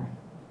things. They were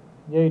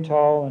yay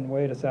tall and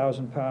weighed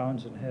 1,000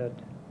 pounds and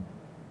had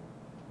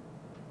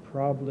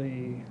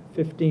probably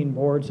 15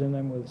 boards in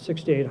them with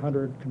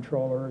 6,800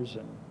 controllers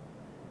and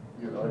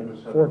I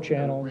just had 4 a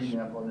channels.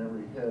 preamp on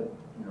every head,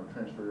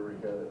 transfer every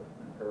head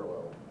in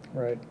parallel.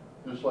 Right.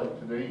 Just like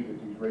today, you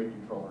get these RAID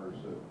controllers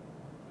that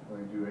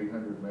only do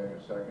 800 meg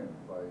a second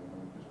by,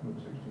 you just put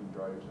 16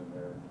 drives in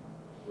there,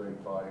 RAID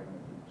 5, and it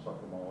can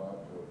suck them all out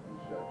to a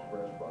PCI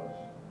Express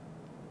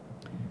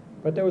bus.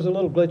 But there was a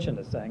little glitch in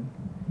the thing,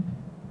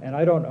 and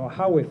I don't know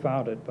how we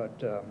found it,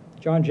 but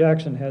John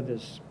Jackson had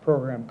this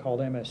program called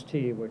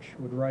MST, which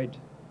would write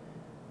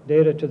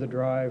data to the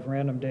drive,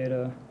 random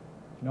data,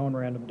 known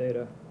random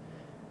data,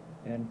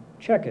 and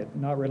check it,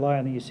 not rely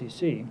on the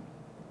ECC.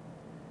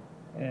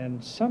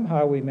 And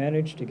somehow we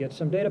managed to get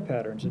some data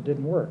patterns that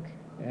didn't work.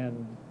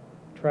 And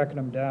tracking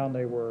them down,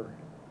 they were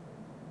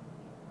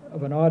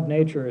of an odd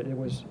nature. It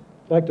was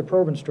like the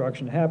probe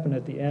instruction happened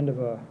at the end of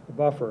a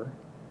buffer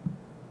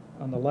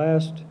on the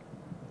last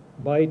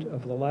byte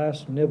of the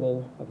last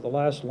nibble of the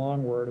last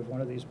long word of one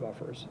of these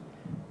buffers.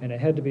 And it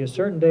had to be a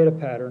certain data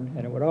pattern,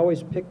 and it would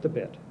always pick the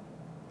bit.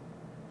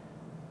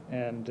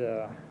 And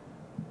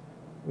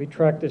we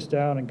tracked this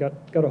down and got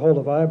a hold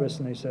of IBIS,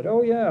 and they said,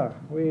 oh yeah,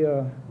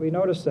 we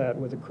noticed that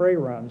with the Cray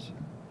runs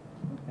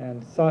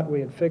and thought we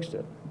had fixed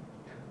it.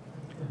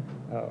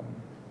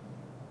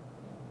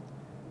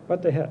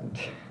 But they hadn't.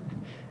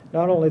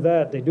 Not only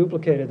that, they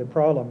duplicated the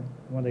problem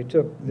when they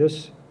took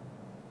this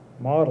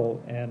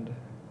model and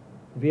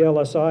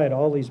VLSI'd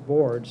all these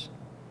boards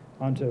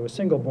onto a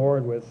single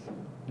board with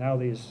now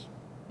these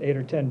 8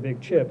 or 10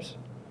 big chips.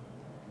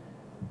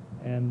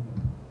 And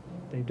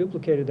they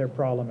duplicated their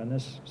problem in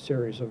this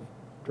series of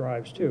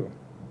drives too,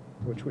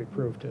 which we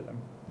proved to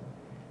them.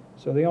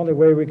 So the only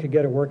way we could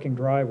get a working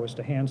drive was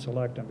to hand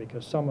select them,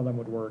 because some of them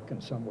would work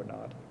and some would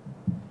not.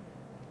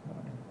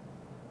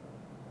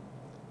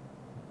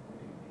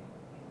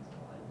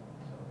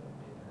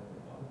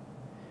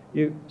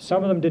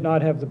 Some of them did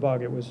not have the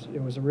bug. It was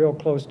a real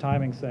close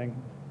timing thing.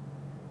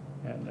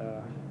 And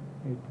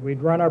we'd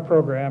run our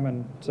program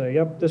and say,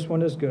 yep, this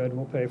one is good,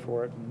 we'll pay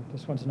for it, and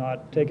this one's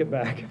not, take it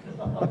back.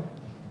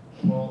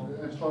 Well,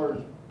 as far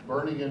as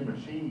burning in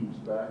machines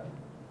back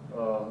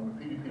in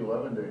the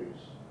PDP-11 days,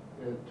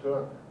 it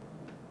took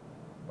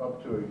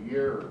up to a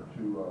year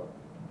to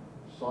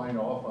sign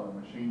off on a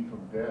machine from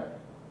DEC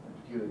and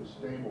to get it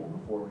stable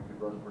before we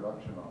could run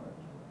production on it.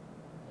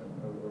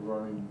 And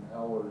running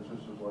hours,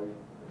 this was like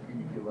the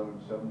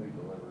PDP-1170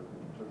 delivered.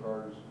 It took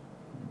ours.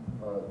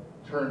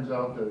 Turns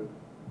out that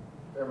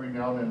every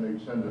now and then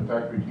they'd send a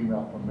factory team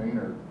out from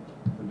Maynard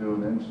to do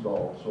an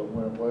install, so it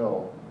went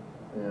well.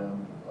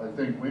 And I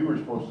think we were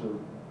supposed to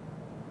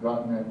have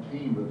gotten that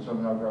team, but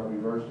somehow got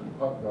reversed, and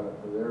Puck got it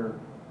for their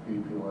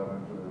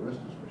PDP-11 for their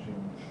Ristus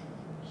machine.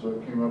 So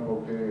it came up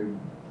okay,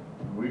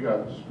 and we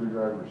got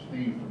screwdriver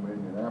Steve from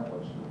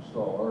Indianapolis to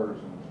install ours,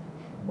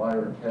 and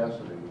Meyer and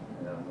Cassidy,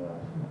 and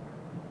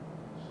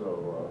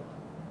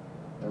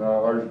and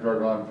ours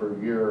drug on for a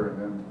year,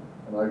 and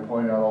I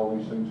pointed out all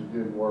these things that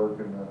didn't work,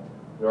 and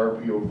the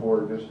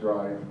RPO4 disk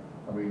drive,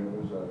 I mean, it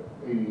was a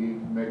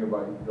 88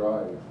 megabyte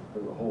drive for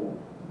the whole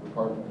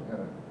department,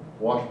 kind of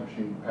wash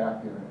machine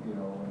packed in it, you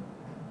know,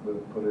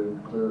 and put it in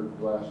clear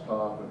glass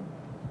top,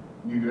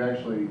 and you could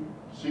actually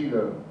see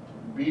the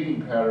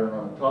beating pattern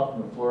on the top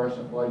and the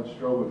fluorescent light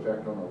strobe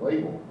effect on the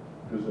label,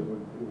 because it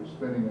was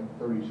spinning at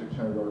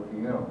 3,600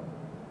 RPM.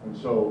 And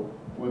so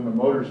when the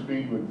motor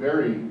speed would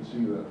vary, you could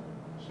see the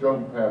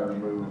strobe pattern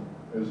move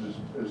as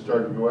it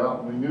started to go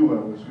out, and we knew when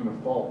it was going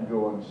to fault and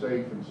go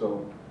unsafe, and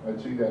so I'd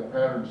see that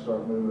pattern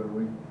start moving, and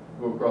we'd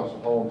go across the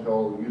hall and tell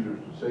all the users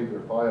to save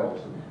their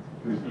files,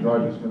 because the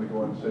drive is going to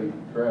go unsafe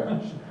and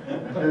crash.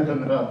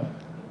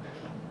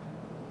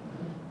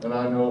 And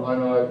I know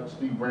that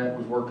Steve Brandt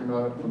was working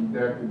on it from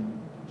DEC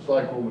and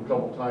cycled a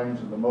couple times,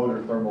 and the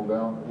motor thermal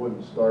down, it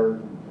wouldn't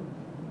start,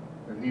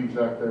 and he was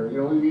out there. You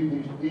know,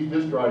 these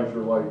disk drives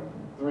are like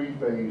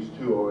 3-phase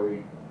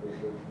 208,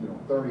 you know,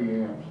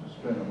 30 amps to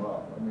spin them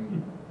up. I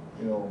mean,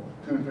 you know,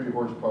 2-3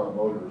 horsepower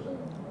motors in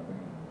them.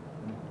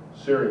 I mean,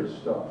 serious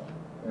stuff.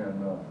 And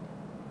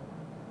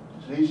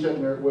so he's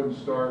sitting there, it wouldn't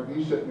start.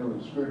 He's sitting there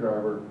with a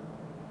screwdriver,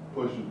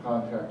 pushing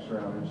contacts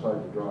around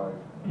inside the drive.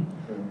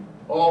 And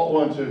all at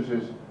once there's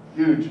this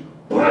huge,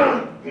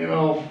 you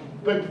know,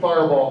 big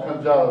fireball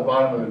comes out of the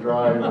bottom of the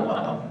drive.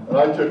 And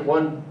I took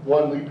one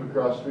leap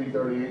across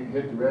 338 and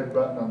hit the red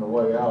button on the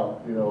way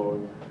out, you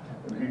know,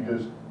 and he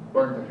just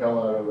burnt the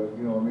hell out of it.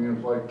 You know, I mean,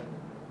 it was like,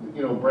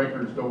 you know,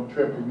 breakers don't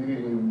trip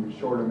immediately when you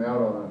short them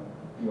out on a,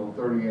 you know,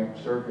 30 amp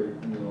circuit,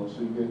 you know, so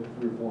you get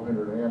 300 or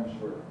 400 amps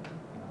for,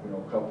 you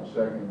know, a couple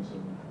seconds,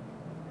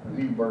 and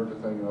he burnt the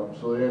thing up.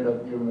 So they ended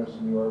up giving us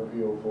a new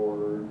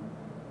RPO4,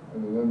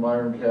 and then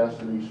Meyer and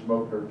Cassidy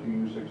smoked our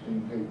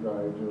TU-16 tape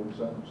drive, doing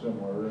something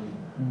similar.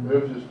 And there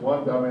was just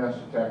one dumbass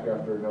attack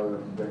after another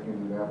from DEC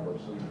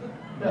Indianapolis.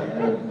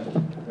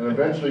 And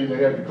eventually they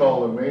had to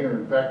call the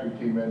Maynard factory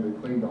team in to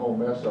clean the whole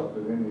mess up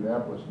that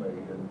Indianapolis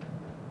made.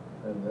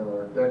 And then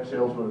our DEC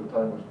salesman at the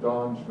time was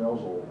Don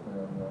Schmelzel.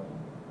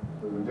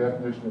 And the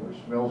definition of a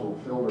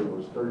Schmelzel filter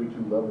was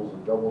 32 levels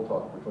of double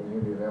talk between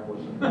Indianapolis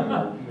and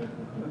Maynard.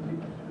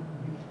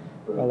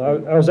 Well,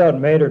 I was out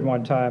in Maynard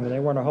one time, and they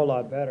weren't a whole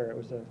lot better. It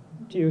was a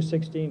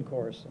TU-16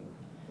 course,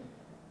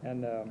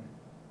 and of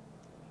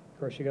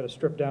course you got to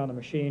strip down the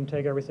machine,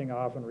 take everything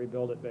off, and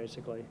rebuild it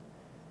basically.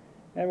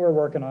 And we're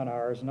working on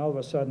ours, and all of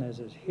a sudden there's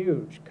this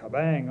huge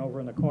kabang over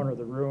in the corner of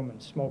the room,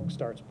 and smoke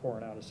starts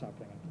pouring out of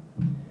something.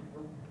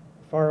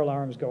 Fire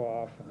alarms go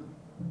off.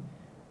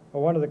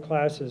 Well, one of the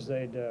classes,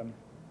 they'd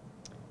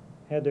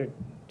had their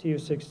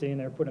TU-16,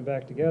 they were putting it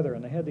back together,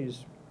 and they had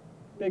these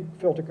big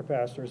filter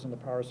capacitors in the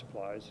power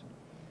supplies.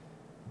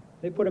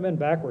 They put them in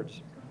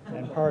backwards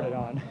and parted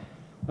on,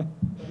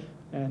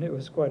 and it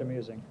was quite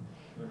amusing.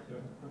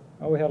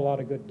 Oh, we had a lot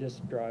of good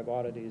disk drive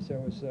oddities. There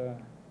was the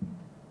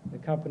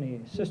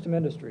company System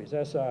Industries,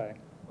 SI.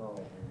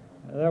 Oh.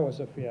 That was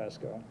a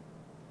fiasco.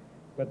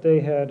 But they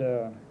had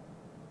a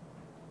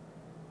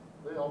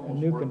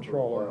new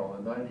controller.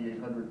 A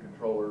 9800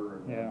 controller.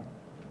 And yeah.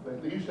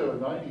 They used to have a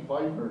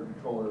 9500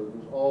 controller that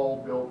was all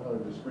built out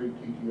of discrete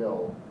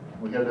TTL.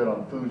 We had that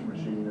on Foo's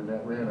machine, and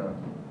that ran a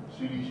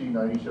CDC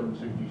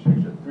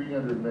 9766, a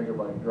 300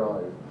 megabyte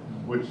drive,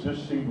 which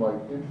just seemed like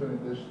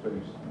infinite disk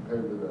space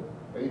compared to the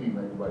 80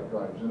 megabyte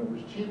drives, and it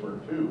was cheaper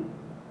too.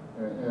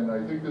 And I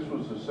think this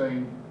was the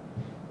same,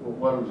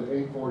 what was it,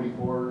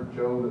 844,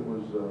 Joe, that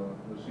was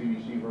the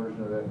CDC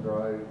version of that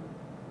drive.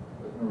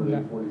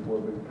 Remember the 44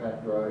 big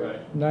pack drive?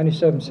 Right.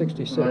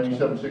 9766.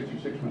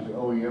 9766 was the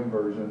OEM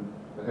version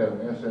that had an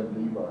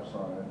SMD bus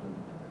on it.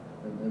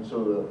 And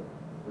so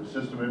the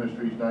System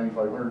Industries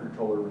 9500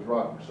 controller was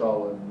rock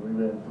solid, and we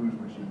ran Foo's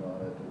machine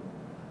on it.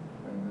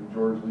 And then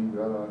George Lee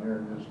got on here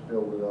and just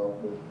filled it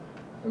up.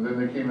 And then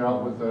they came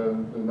out with the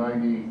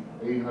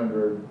 9800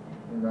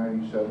 or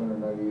 97 or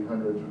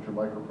 9800s, which are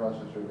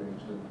microprocessor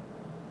based.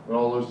 And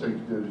all those things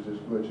did is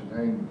just glitch and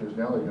hang, because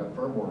now they got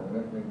firmware in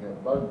it, and they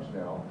have bugs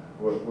now,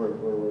 where it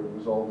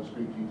was all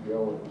discrete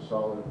GTL, it was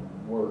solid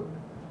and worked.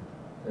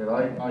 And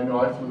I know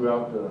I flew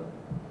out to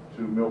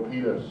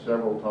Milpitas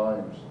several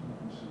times.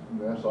 And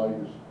the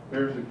SI just,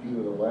 here's the key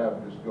to the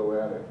lab, just go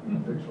at it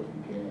and fix what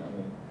you can.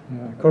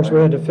 Yeah, of course, we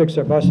had to fix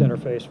our bus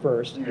interface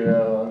first.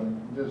 Yeah,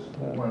 and just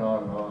went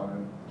on and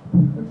on.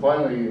 And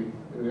finally,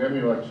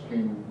 Emulex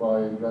came by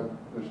and got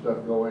their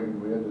stuff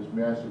going. We had this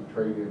massive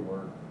trade-in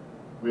where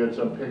we had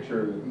some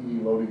picture of the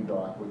EE loading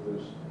dock with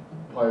this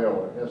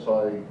pile of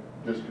SI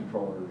disk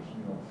controllers,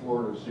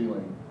 floor to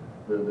ceiling,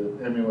 that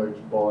Emulex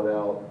bought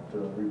out to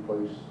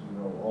replace,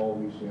 all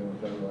VCN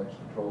with Emulex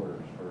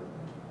controllers for,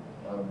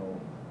 I don't know,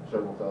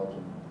 several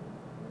thousand,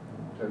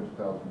 tens of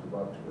thousands of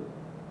bucks. But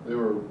they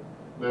were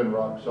then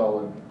rock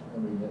solid. I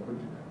mean,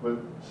 but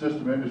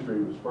System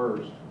Industry was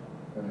first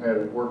and had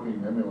it working.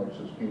 Emulex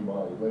just came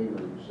by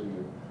later, you see.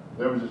 And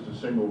there was just a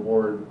single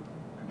board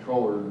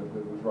controller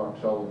that was rock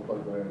solid,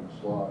 plugged right in the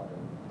slot.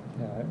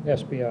 And Yeah,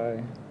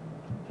 SBI,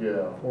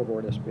 yeah.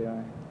 4-board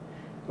SBI.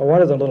 Well,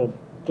 one of the little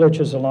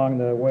glitches along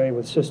the way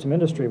with System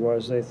Industry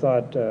was they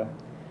thought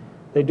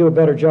they'd do a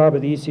better job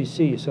of the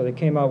ECC, so they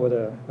came out with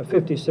a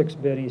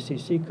 56-bit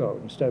ECC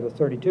code instead of a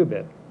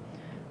 32-bit.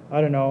 I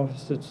don't know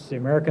if it's the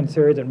American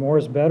theory that more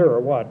is better or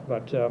what,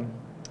 but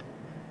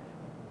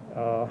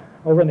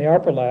over in the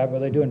ARPA lab where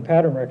they're doing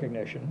pattern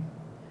recognition,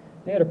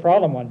 they had a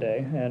problem one day,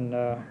 and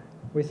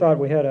we thought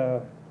we had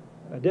a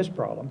disk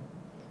problem.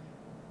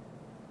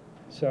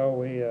 So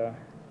we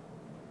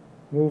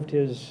moved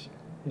his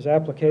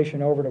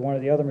application over to one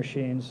of the other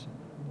machines,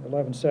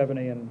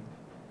 1170 in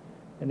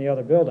the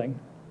other building.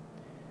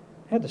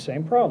 Had the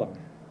same problem.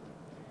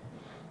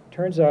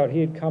 Turns out he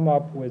had come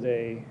up with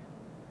it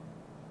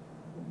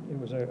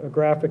was a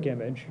graphic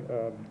image,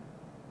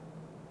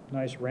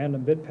 nice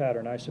random bit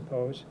pattern, I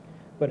suppose,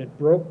 but it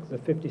broke the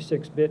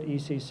 56-bit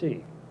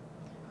ECC.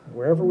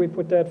 Wherever we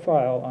put that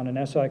file on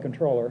an SI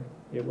controller,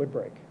 it would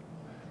break.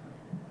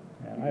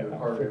 And I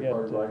forget.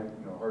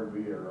 Hard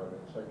read error on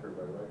that sector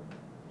by right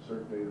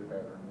certain data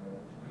pattern.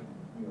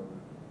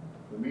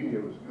 The media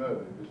was good.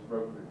 It just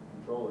broke the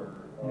controller.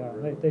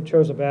 Yeah, they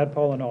chose a bad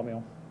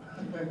polynomial.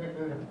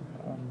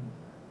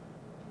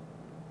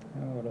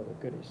 What other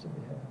goodies did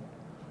we have?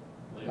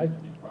 Later,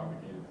 he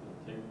propagated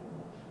to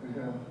the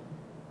table.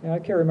 Yeah, I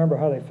can't remember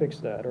how they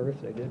fixed that, or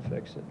if they did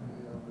fix it.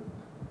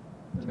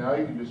 And now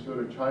you can just go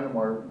to China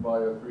Mart and buy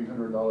a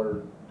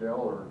 $300 Dell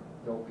or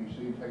Dell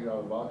PC, take it out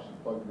of the box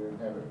and plug it in and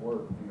have it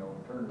work.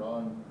 Turn it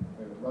on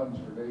and it runs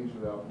for days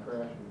without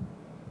crashing.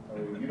 I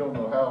mean, you don't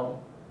know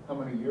how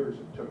many years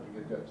it took to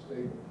get that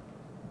stable.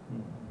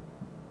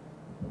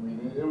 I mean,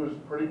 it was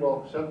pretty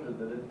well accepted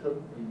that it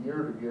took a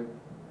year to get,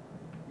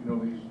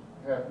 these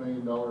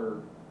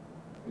 $500,000,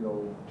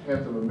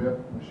 tenth of a MIP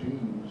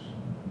machines,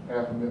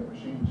 half a MIP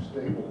machines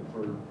stable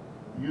for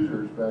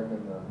users back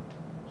in the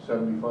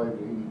 75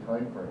 to 80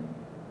 time frame.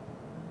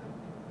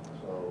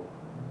 So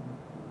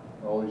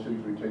all these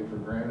things we take for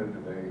granted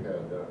today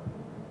had a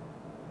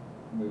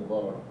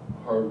lot of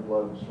hard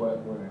blood and sweat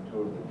went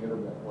into it to get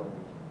them that way.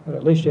 But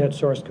at least you had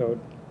source code.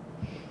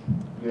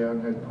 Yeah,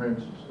 and had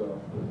prints and stuff.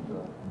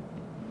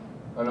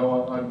 But I know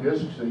on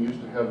discs they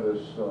used to have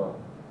this.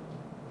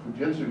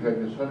 Fujitsu had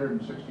this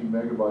 160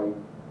 megabyte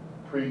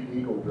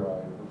pre-Eagle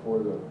drive before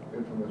the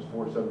infamous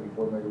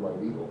 474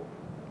 megabyte Eagle.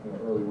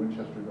 Early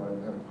Winchester drive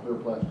and had a clear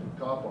plastic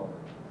top on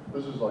it.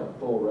 This is like a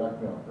full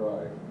rack mount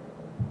drive,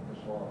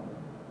 this long.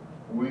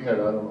 And we had,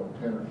 I don't know,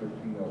 10 or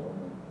 15 of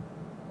them.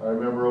 And I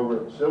remember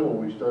over at Civil,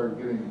 we started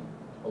getting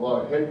a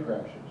lot of head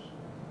crashes,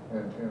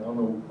 and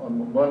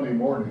on Monday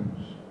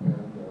mornings,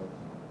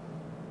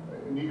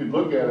 and you could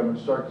look at them and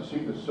start to see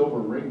the silver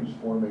rings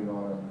forming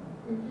on them.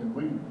 And you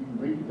could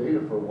read the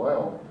data for a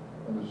while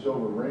on the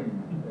silver ring,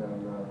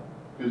 and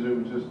because it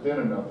was just thin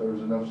enough, there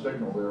was enough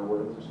signal there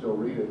where it could still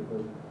read it.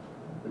 But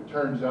it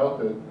turns out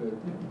that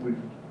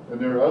and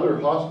there are other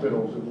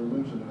hospitals that were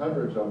losing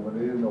hundreds of them,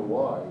 and they didn't know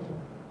why.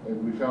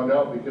 And we found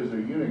out because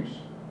their Unix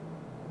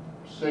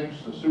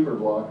syncs the super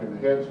block, and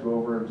the heads go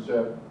over and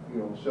set,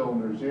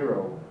 cylinder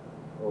 0,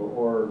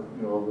 or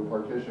the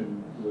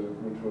partition,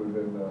 which would have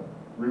been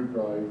root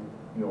drive,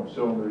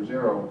 cylinder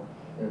 0,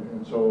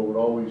 and so it would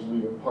always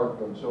leave it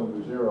parked on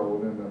cylinder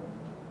 0, and then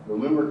the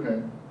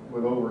lubricant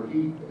would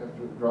overheat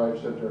after the drive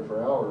sat there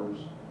for hours.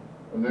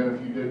 And then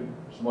if you did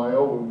some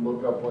I/O, it would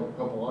look up like a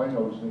couple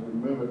inodes, and it would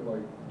move it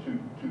like two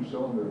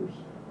cylinders.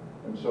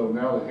 And so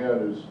now the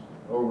head is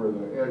over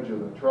the edge of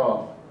the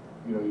trough.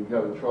 You've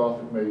got a trough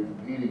that may be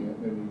heating it,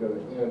 and then you've got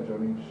an edge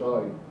on each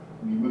side.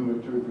 And you move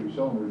it 2 or 3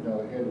 cylinders, now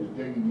the head is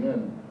digging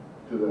in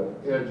to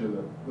the edge of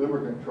the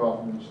lubricant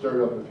trough and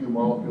stirred up a few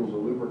molecules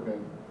of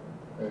lubricant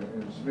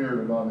and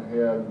smeared it on the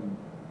head,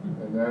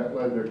 and that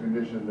led to a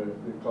condition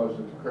that caused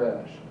it to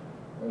crash.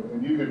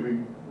 And you could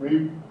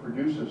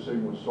reproduce this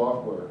thing with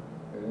software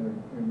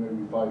in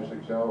maybe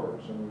 5-6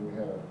 hours. I mean, we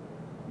had to,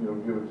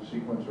 give it the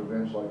sequence of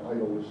events like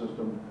idle the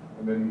system,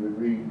 and then you would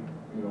read,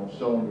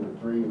 cylinder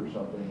 3 or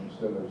something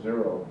instead of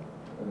 0.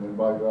 And then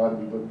by God,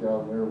 we looked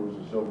down there was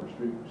a silver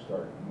streak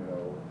starting,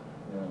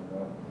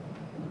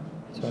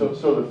 And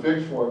so the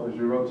fix for it was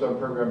you wrote some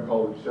program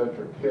called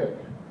eccentric kick.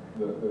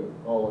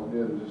 All it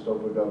did is just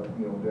opened up,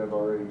 dev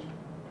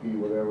RHP,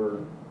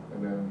 whatever,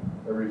 and then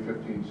every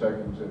 15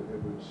 seconds it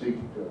would seek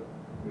to,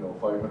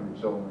 500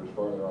 cylinders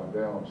farther on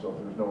down. So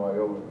if there's no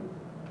I/O, it would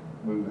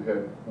move the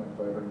head like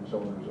 500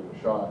 cylinders of a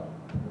shot,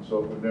 and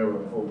so it would never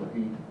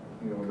overheat,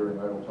 during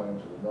idle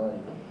times of the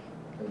night.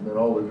 And then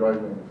all the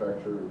drive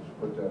manufacturers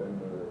put that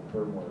into their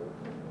firmware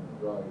and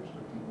drives to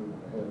keep moving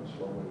the head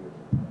slowly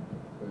if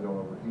they don't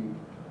overheat.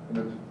 And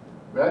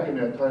back in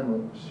that time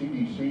when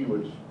CDC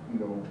was,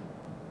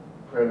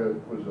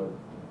 was a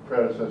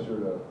predecessor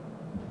to,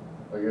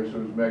 I guess it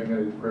was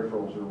magnetic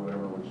peripherals or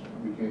whatever, which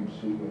became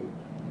Seagate.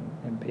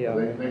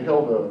 MPI. They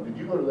held did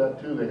you go to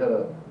that too? They had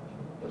a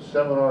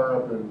seminar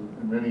up in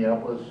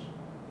Minneapolis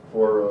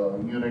for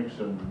Unix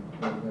and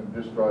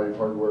disk drive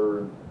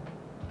hardware.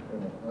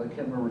 And I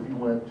can't remember if you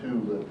went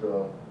too,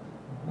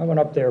 but I went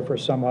up there for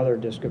some other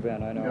disk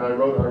event, I know. Yeah, I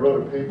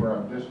wrote a paper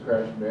on disk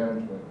crash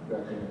management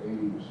back in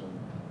the 80s,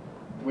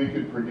 and we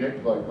could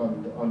predict, like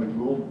on the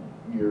Gould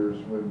years,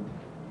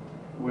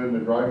 when the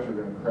drives are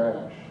going to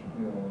crash,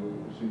 the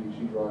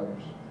CDC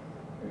drives,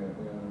 and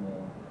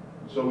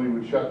so we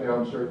would shut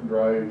down certain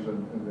drives,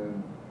 and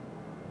then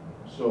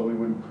so we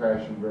wouldn't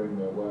crash them during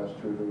the last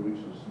 2 or 3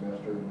 weeks of the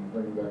semester, and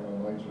we bring them back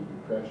online so we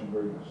could crash them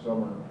during the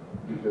summer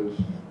because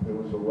it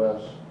was a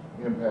less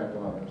impact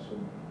on us.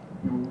 And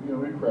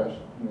we crashed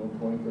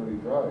 20, 30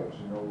 drives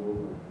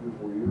over 3 or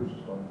 4 years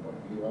as long as like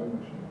the EI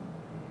machine.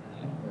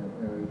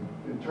 And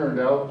it turned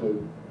out that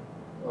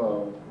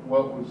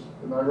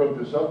and I wrote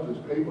this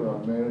paper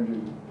on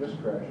managing disk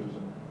crashes,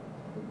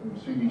 and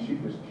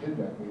CDC just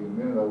kidnapped me the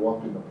minute I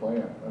walked in the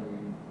plant. I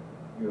mean,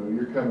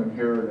 you're coming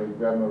here, and they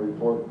grabbed my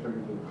report and took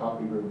it to the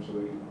copy room so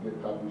they could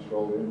get copies for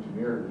all the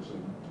engineers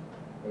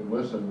and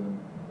listen.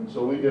 And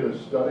so we did a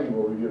study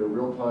where we did a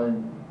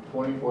real-time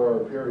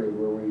 24-hour period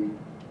where we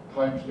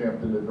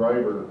time-stamped in the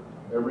driver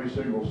every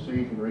single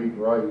seek and read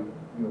and write,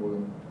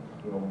 with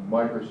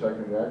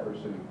microsecond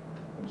accuracy,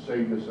 and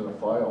saved this in a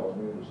file. I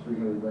mean, it was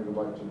 300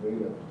 megabytes of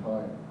data at the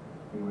time.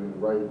 We had to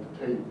write it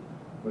to tape.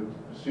 But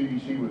the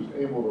CDC was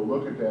able to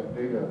look at that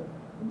data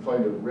and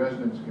find a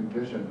resonance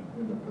condition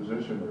in the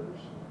positioners.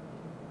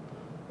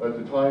 At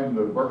the time,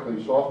 the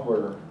Berkeley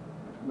software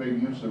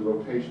made use of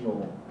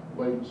rotational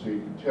latency.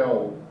 You could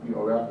tell,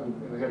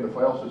 they had the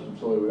file system,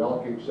 so they would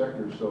allocate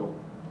sectors. So,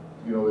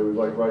 they would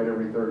like write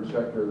every third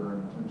sector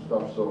and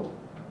stuff. So,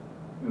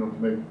 to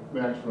make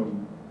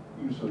maximum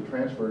use of the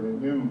transfer, and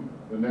it knew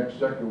the next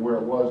sector where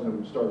it was, and it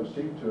would start to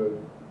seek to it.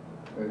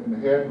 And the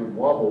head would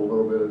wobble a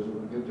little bit as it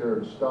would get there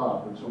and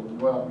stop. And so it would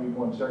go out and read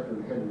one sector,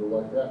 the head would go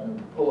like that, and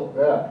then pull it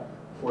back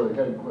before the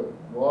head quit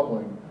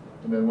wobbling.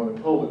 And then when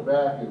it pulled it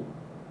back,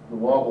 the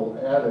wobble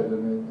added,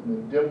 and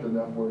it dipped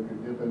enough where it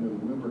could dip into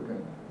the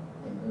lubricant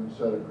and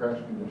set a crash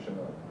condition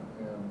up.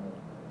 And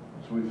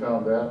so we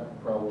found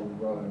that problem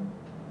running,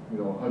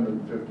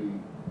 150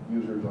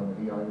 users on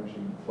the EI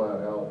machine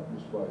flat out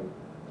just by,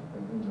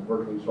 and the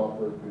Berkeley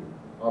software could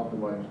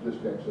optimize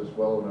disk access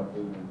well enough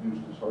that it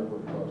reduced this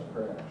hardware cause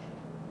crash.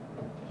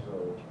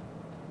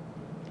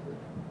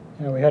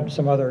 So, we had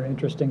some other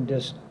interesting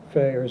disk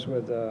failures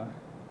with.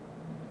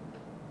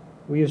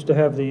 We used to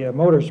have the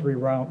motors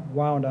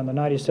rewound on the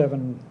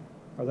 97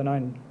 or the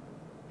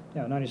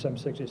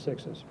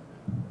 9766s,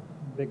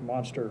 big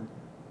monster,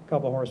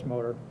 couple horse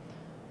motor.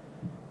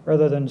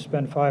 Rather than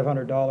spend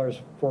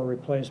 $500 for a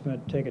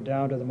replacement, take it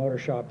down to the motor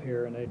shop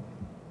here, and they'd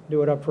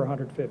do it up for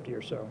 $150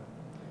 or so.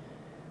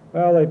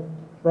 Well, they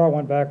brought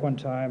one back one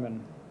time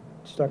and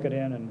stuck it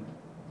in,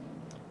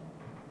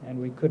 and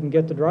we couldn't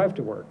get the drive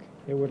to work.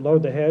 It would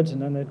load the heads,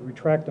 and then they'd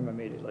retract them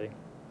immediately.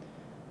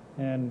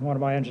 And one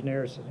of my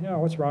engineers said,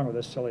 what's wrong with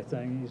this silly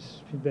thing?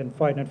 He'd been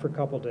fighting it for a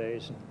couple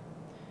days. And,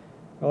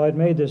 well, I'd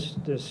made this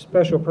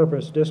special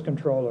purpose disk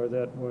controller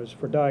that was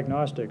for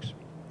diagnostics.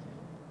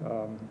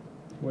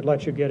 Would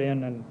let you get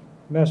in and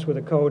mess with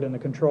the code in the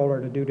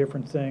controller to do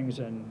different things,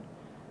 and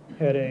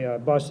had a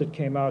bus that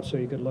came out so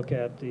you could look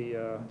at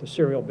the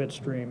serial bit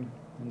stream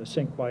and the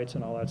sync bytes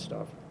and all that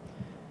stuff.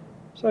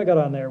 So I got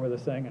on there with the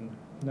thing and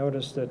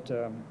noticed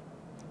that,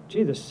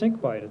 gee, the sync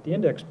byte at the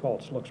index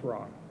pulse looks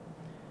wrong.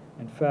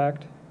 In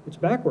fact, it's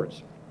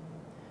backwards.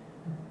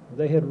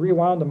 They had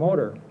rewound the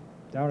motor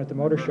down at the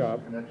motor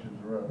shop.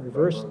 Connections were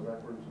reversed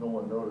backwards, no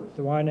one noticed.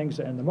 the windings,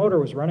 and the motor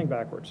was running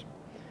backwards.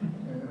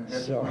 And the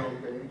head So, flew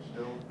okay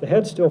still? the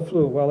head still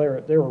flew. Well,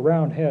 they were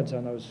round heads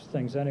on those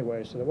things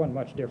anyway, so there wasn't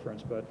much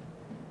difference. But,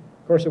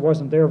 of course, it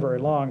wasn't there very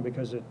long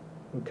because it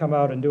would come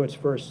out and do its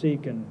first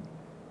seek and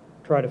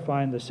try to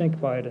find the sync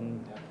byte,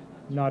 and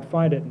not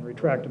find it and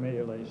retract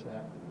immediately. So.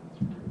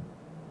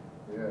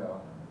 Yeah.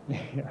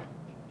 Yeah.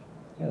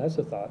 Yeah, that's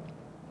a thought.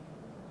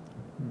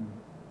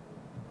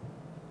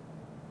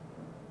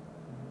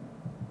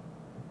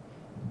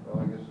 Well,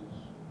 I guess it's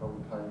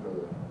probably time for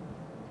the.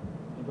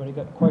 Anybody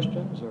got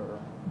questions or?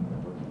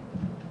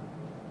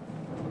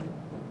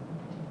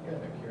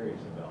 Kind of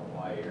curious about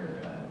why your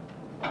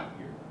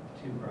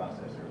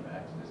two-processor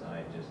VAX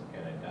design just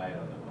kind of died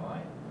on the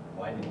vine.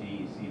 Why did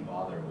DEC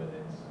bother with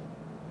its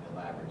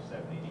elaborate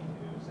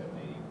 782,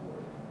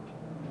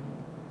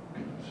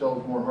 784?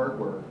 Sells more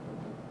hardware.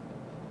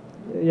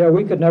 Yeah,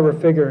 we could never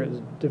figure,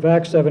 the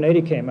VAX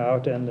 780 came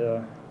out, and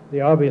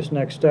the obvious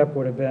next step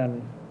would have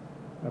been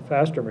a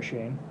faster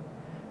machine.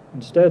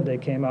 Instead, they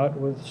came out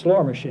with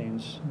slower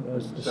machines.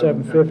 There's the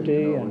 750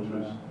 you know, and...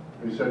 which was,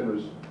 they said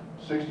was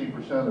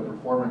 60% of the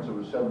performance of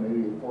a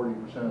 780 and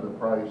 40% of the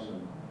price,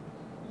 and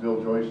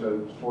Bill Joy said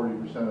it was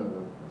 40% of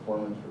the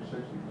performance for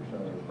 60%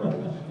 of the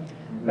price.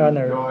 And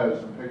Joe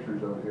has some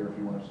pictures of it here if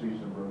you want to see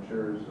some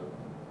brochures of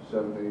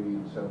 780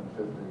 and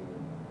 750.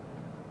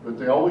 But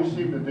they always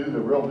seem to do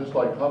the real, just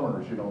like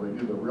Hummers, you know, they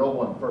do the real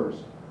one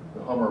first,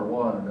 the Hummer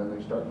 1, and then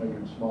they start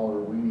making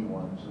smaller, weeny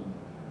ones, and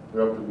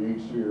they're up to the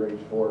H3 or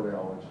H4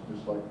 now. It's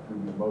just like could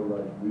be a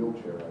motorized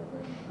wheelchair, I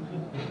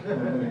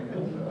think.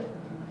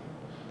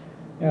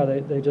 Yeah,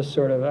 they just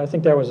sort of, I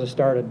think that was the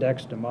start of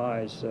DEC's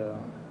demise. The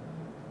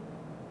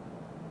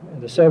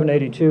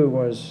 782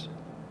 was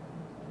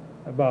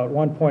about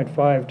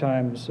 1.5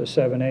 times the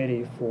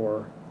 780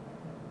 for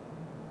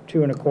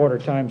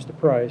 2.25 times the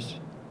price.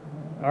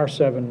 Our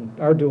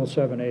dual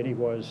 780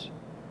 was,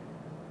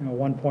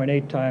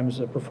 1.8 times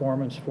the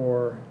performance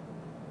for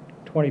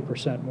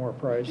 20% more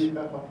price.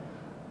 Yeah.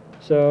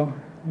 So,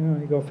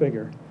 you go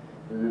figure.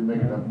 They didn't make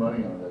enough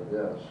money on it,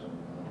 yes.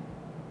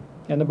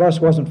 And the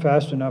bus wasn't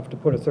fast enough to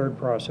put a third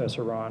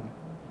processor on.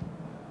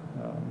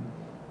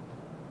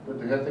 But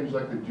they had things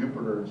like the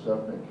Jupiter and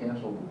stuff, and they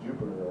canceled the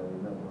Jupiter, I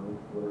remember,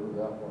 whatever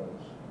that was.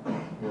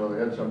 You know, they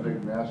had some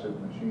big, massive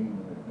machine,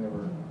 and they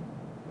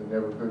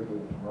never could get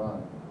it to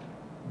run.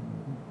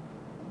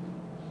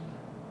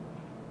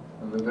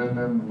 And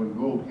then when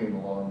Gould came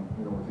along,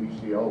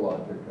 with ECL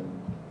logic and,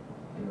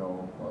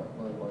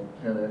 like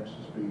 10x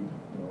the speed,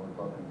 we're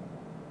talking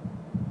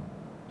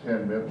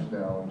 10 MIPS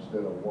now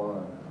instead of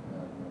 1.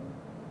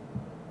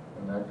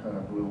 And that kind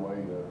of blew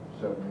away the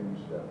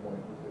 780s at that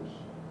point with this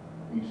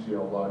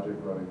ECL logic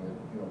running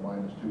at,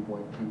 minus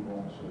 2.2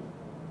 volts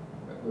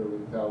at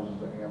literally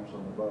thousands of amps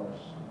on the bus.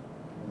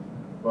 And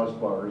the bus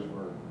bars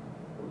were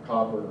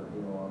copper,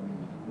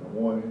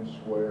 1 inch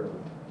square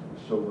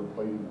with silver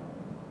plating on them.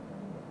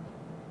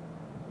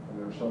 And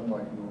there was something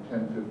like,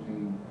 10,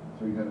 15,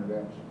 300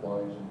 amp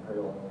supplies in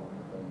parallel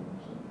and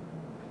things.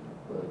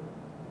 But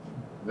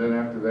then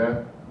after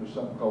that, there's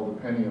something called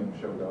the Pentium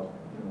showed up,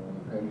 the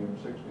Pentium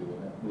 60,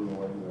 and that blew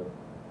away the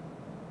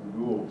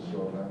Gould, so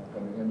that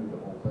kind of ended the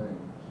whole thing.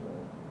 So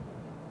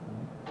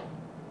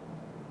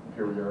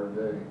here we are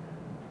today.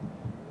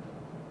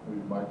 We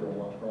have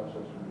micro-watt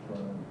processors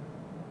running,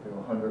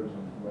 hundreds of,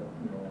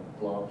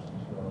 flops and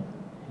stuff.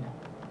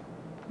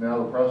 Now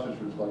the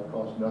processors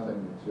cost nothing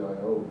at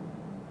CIO.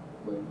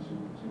 Latency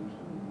seems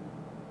to be a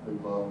big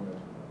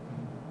bottleneck.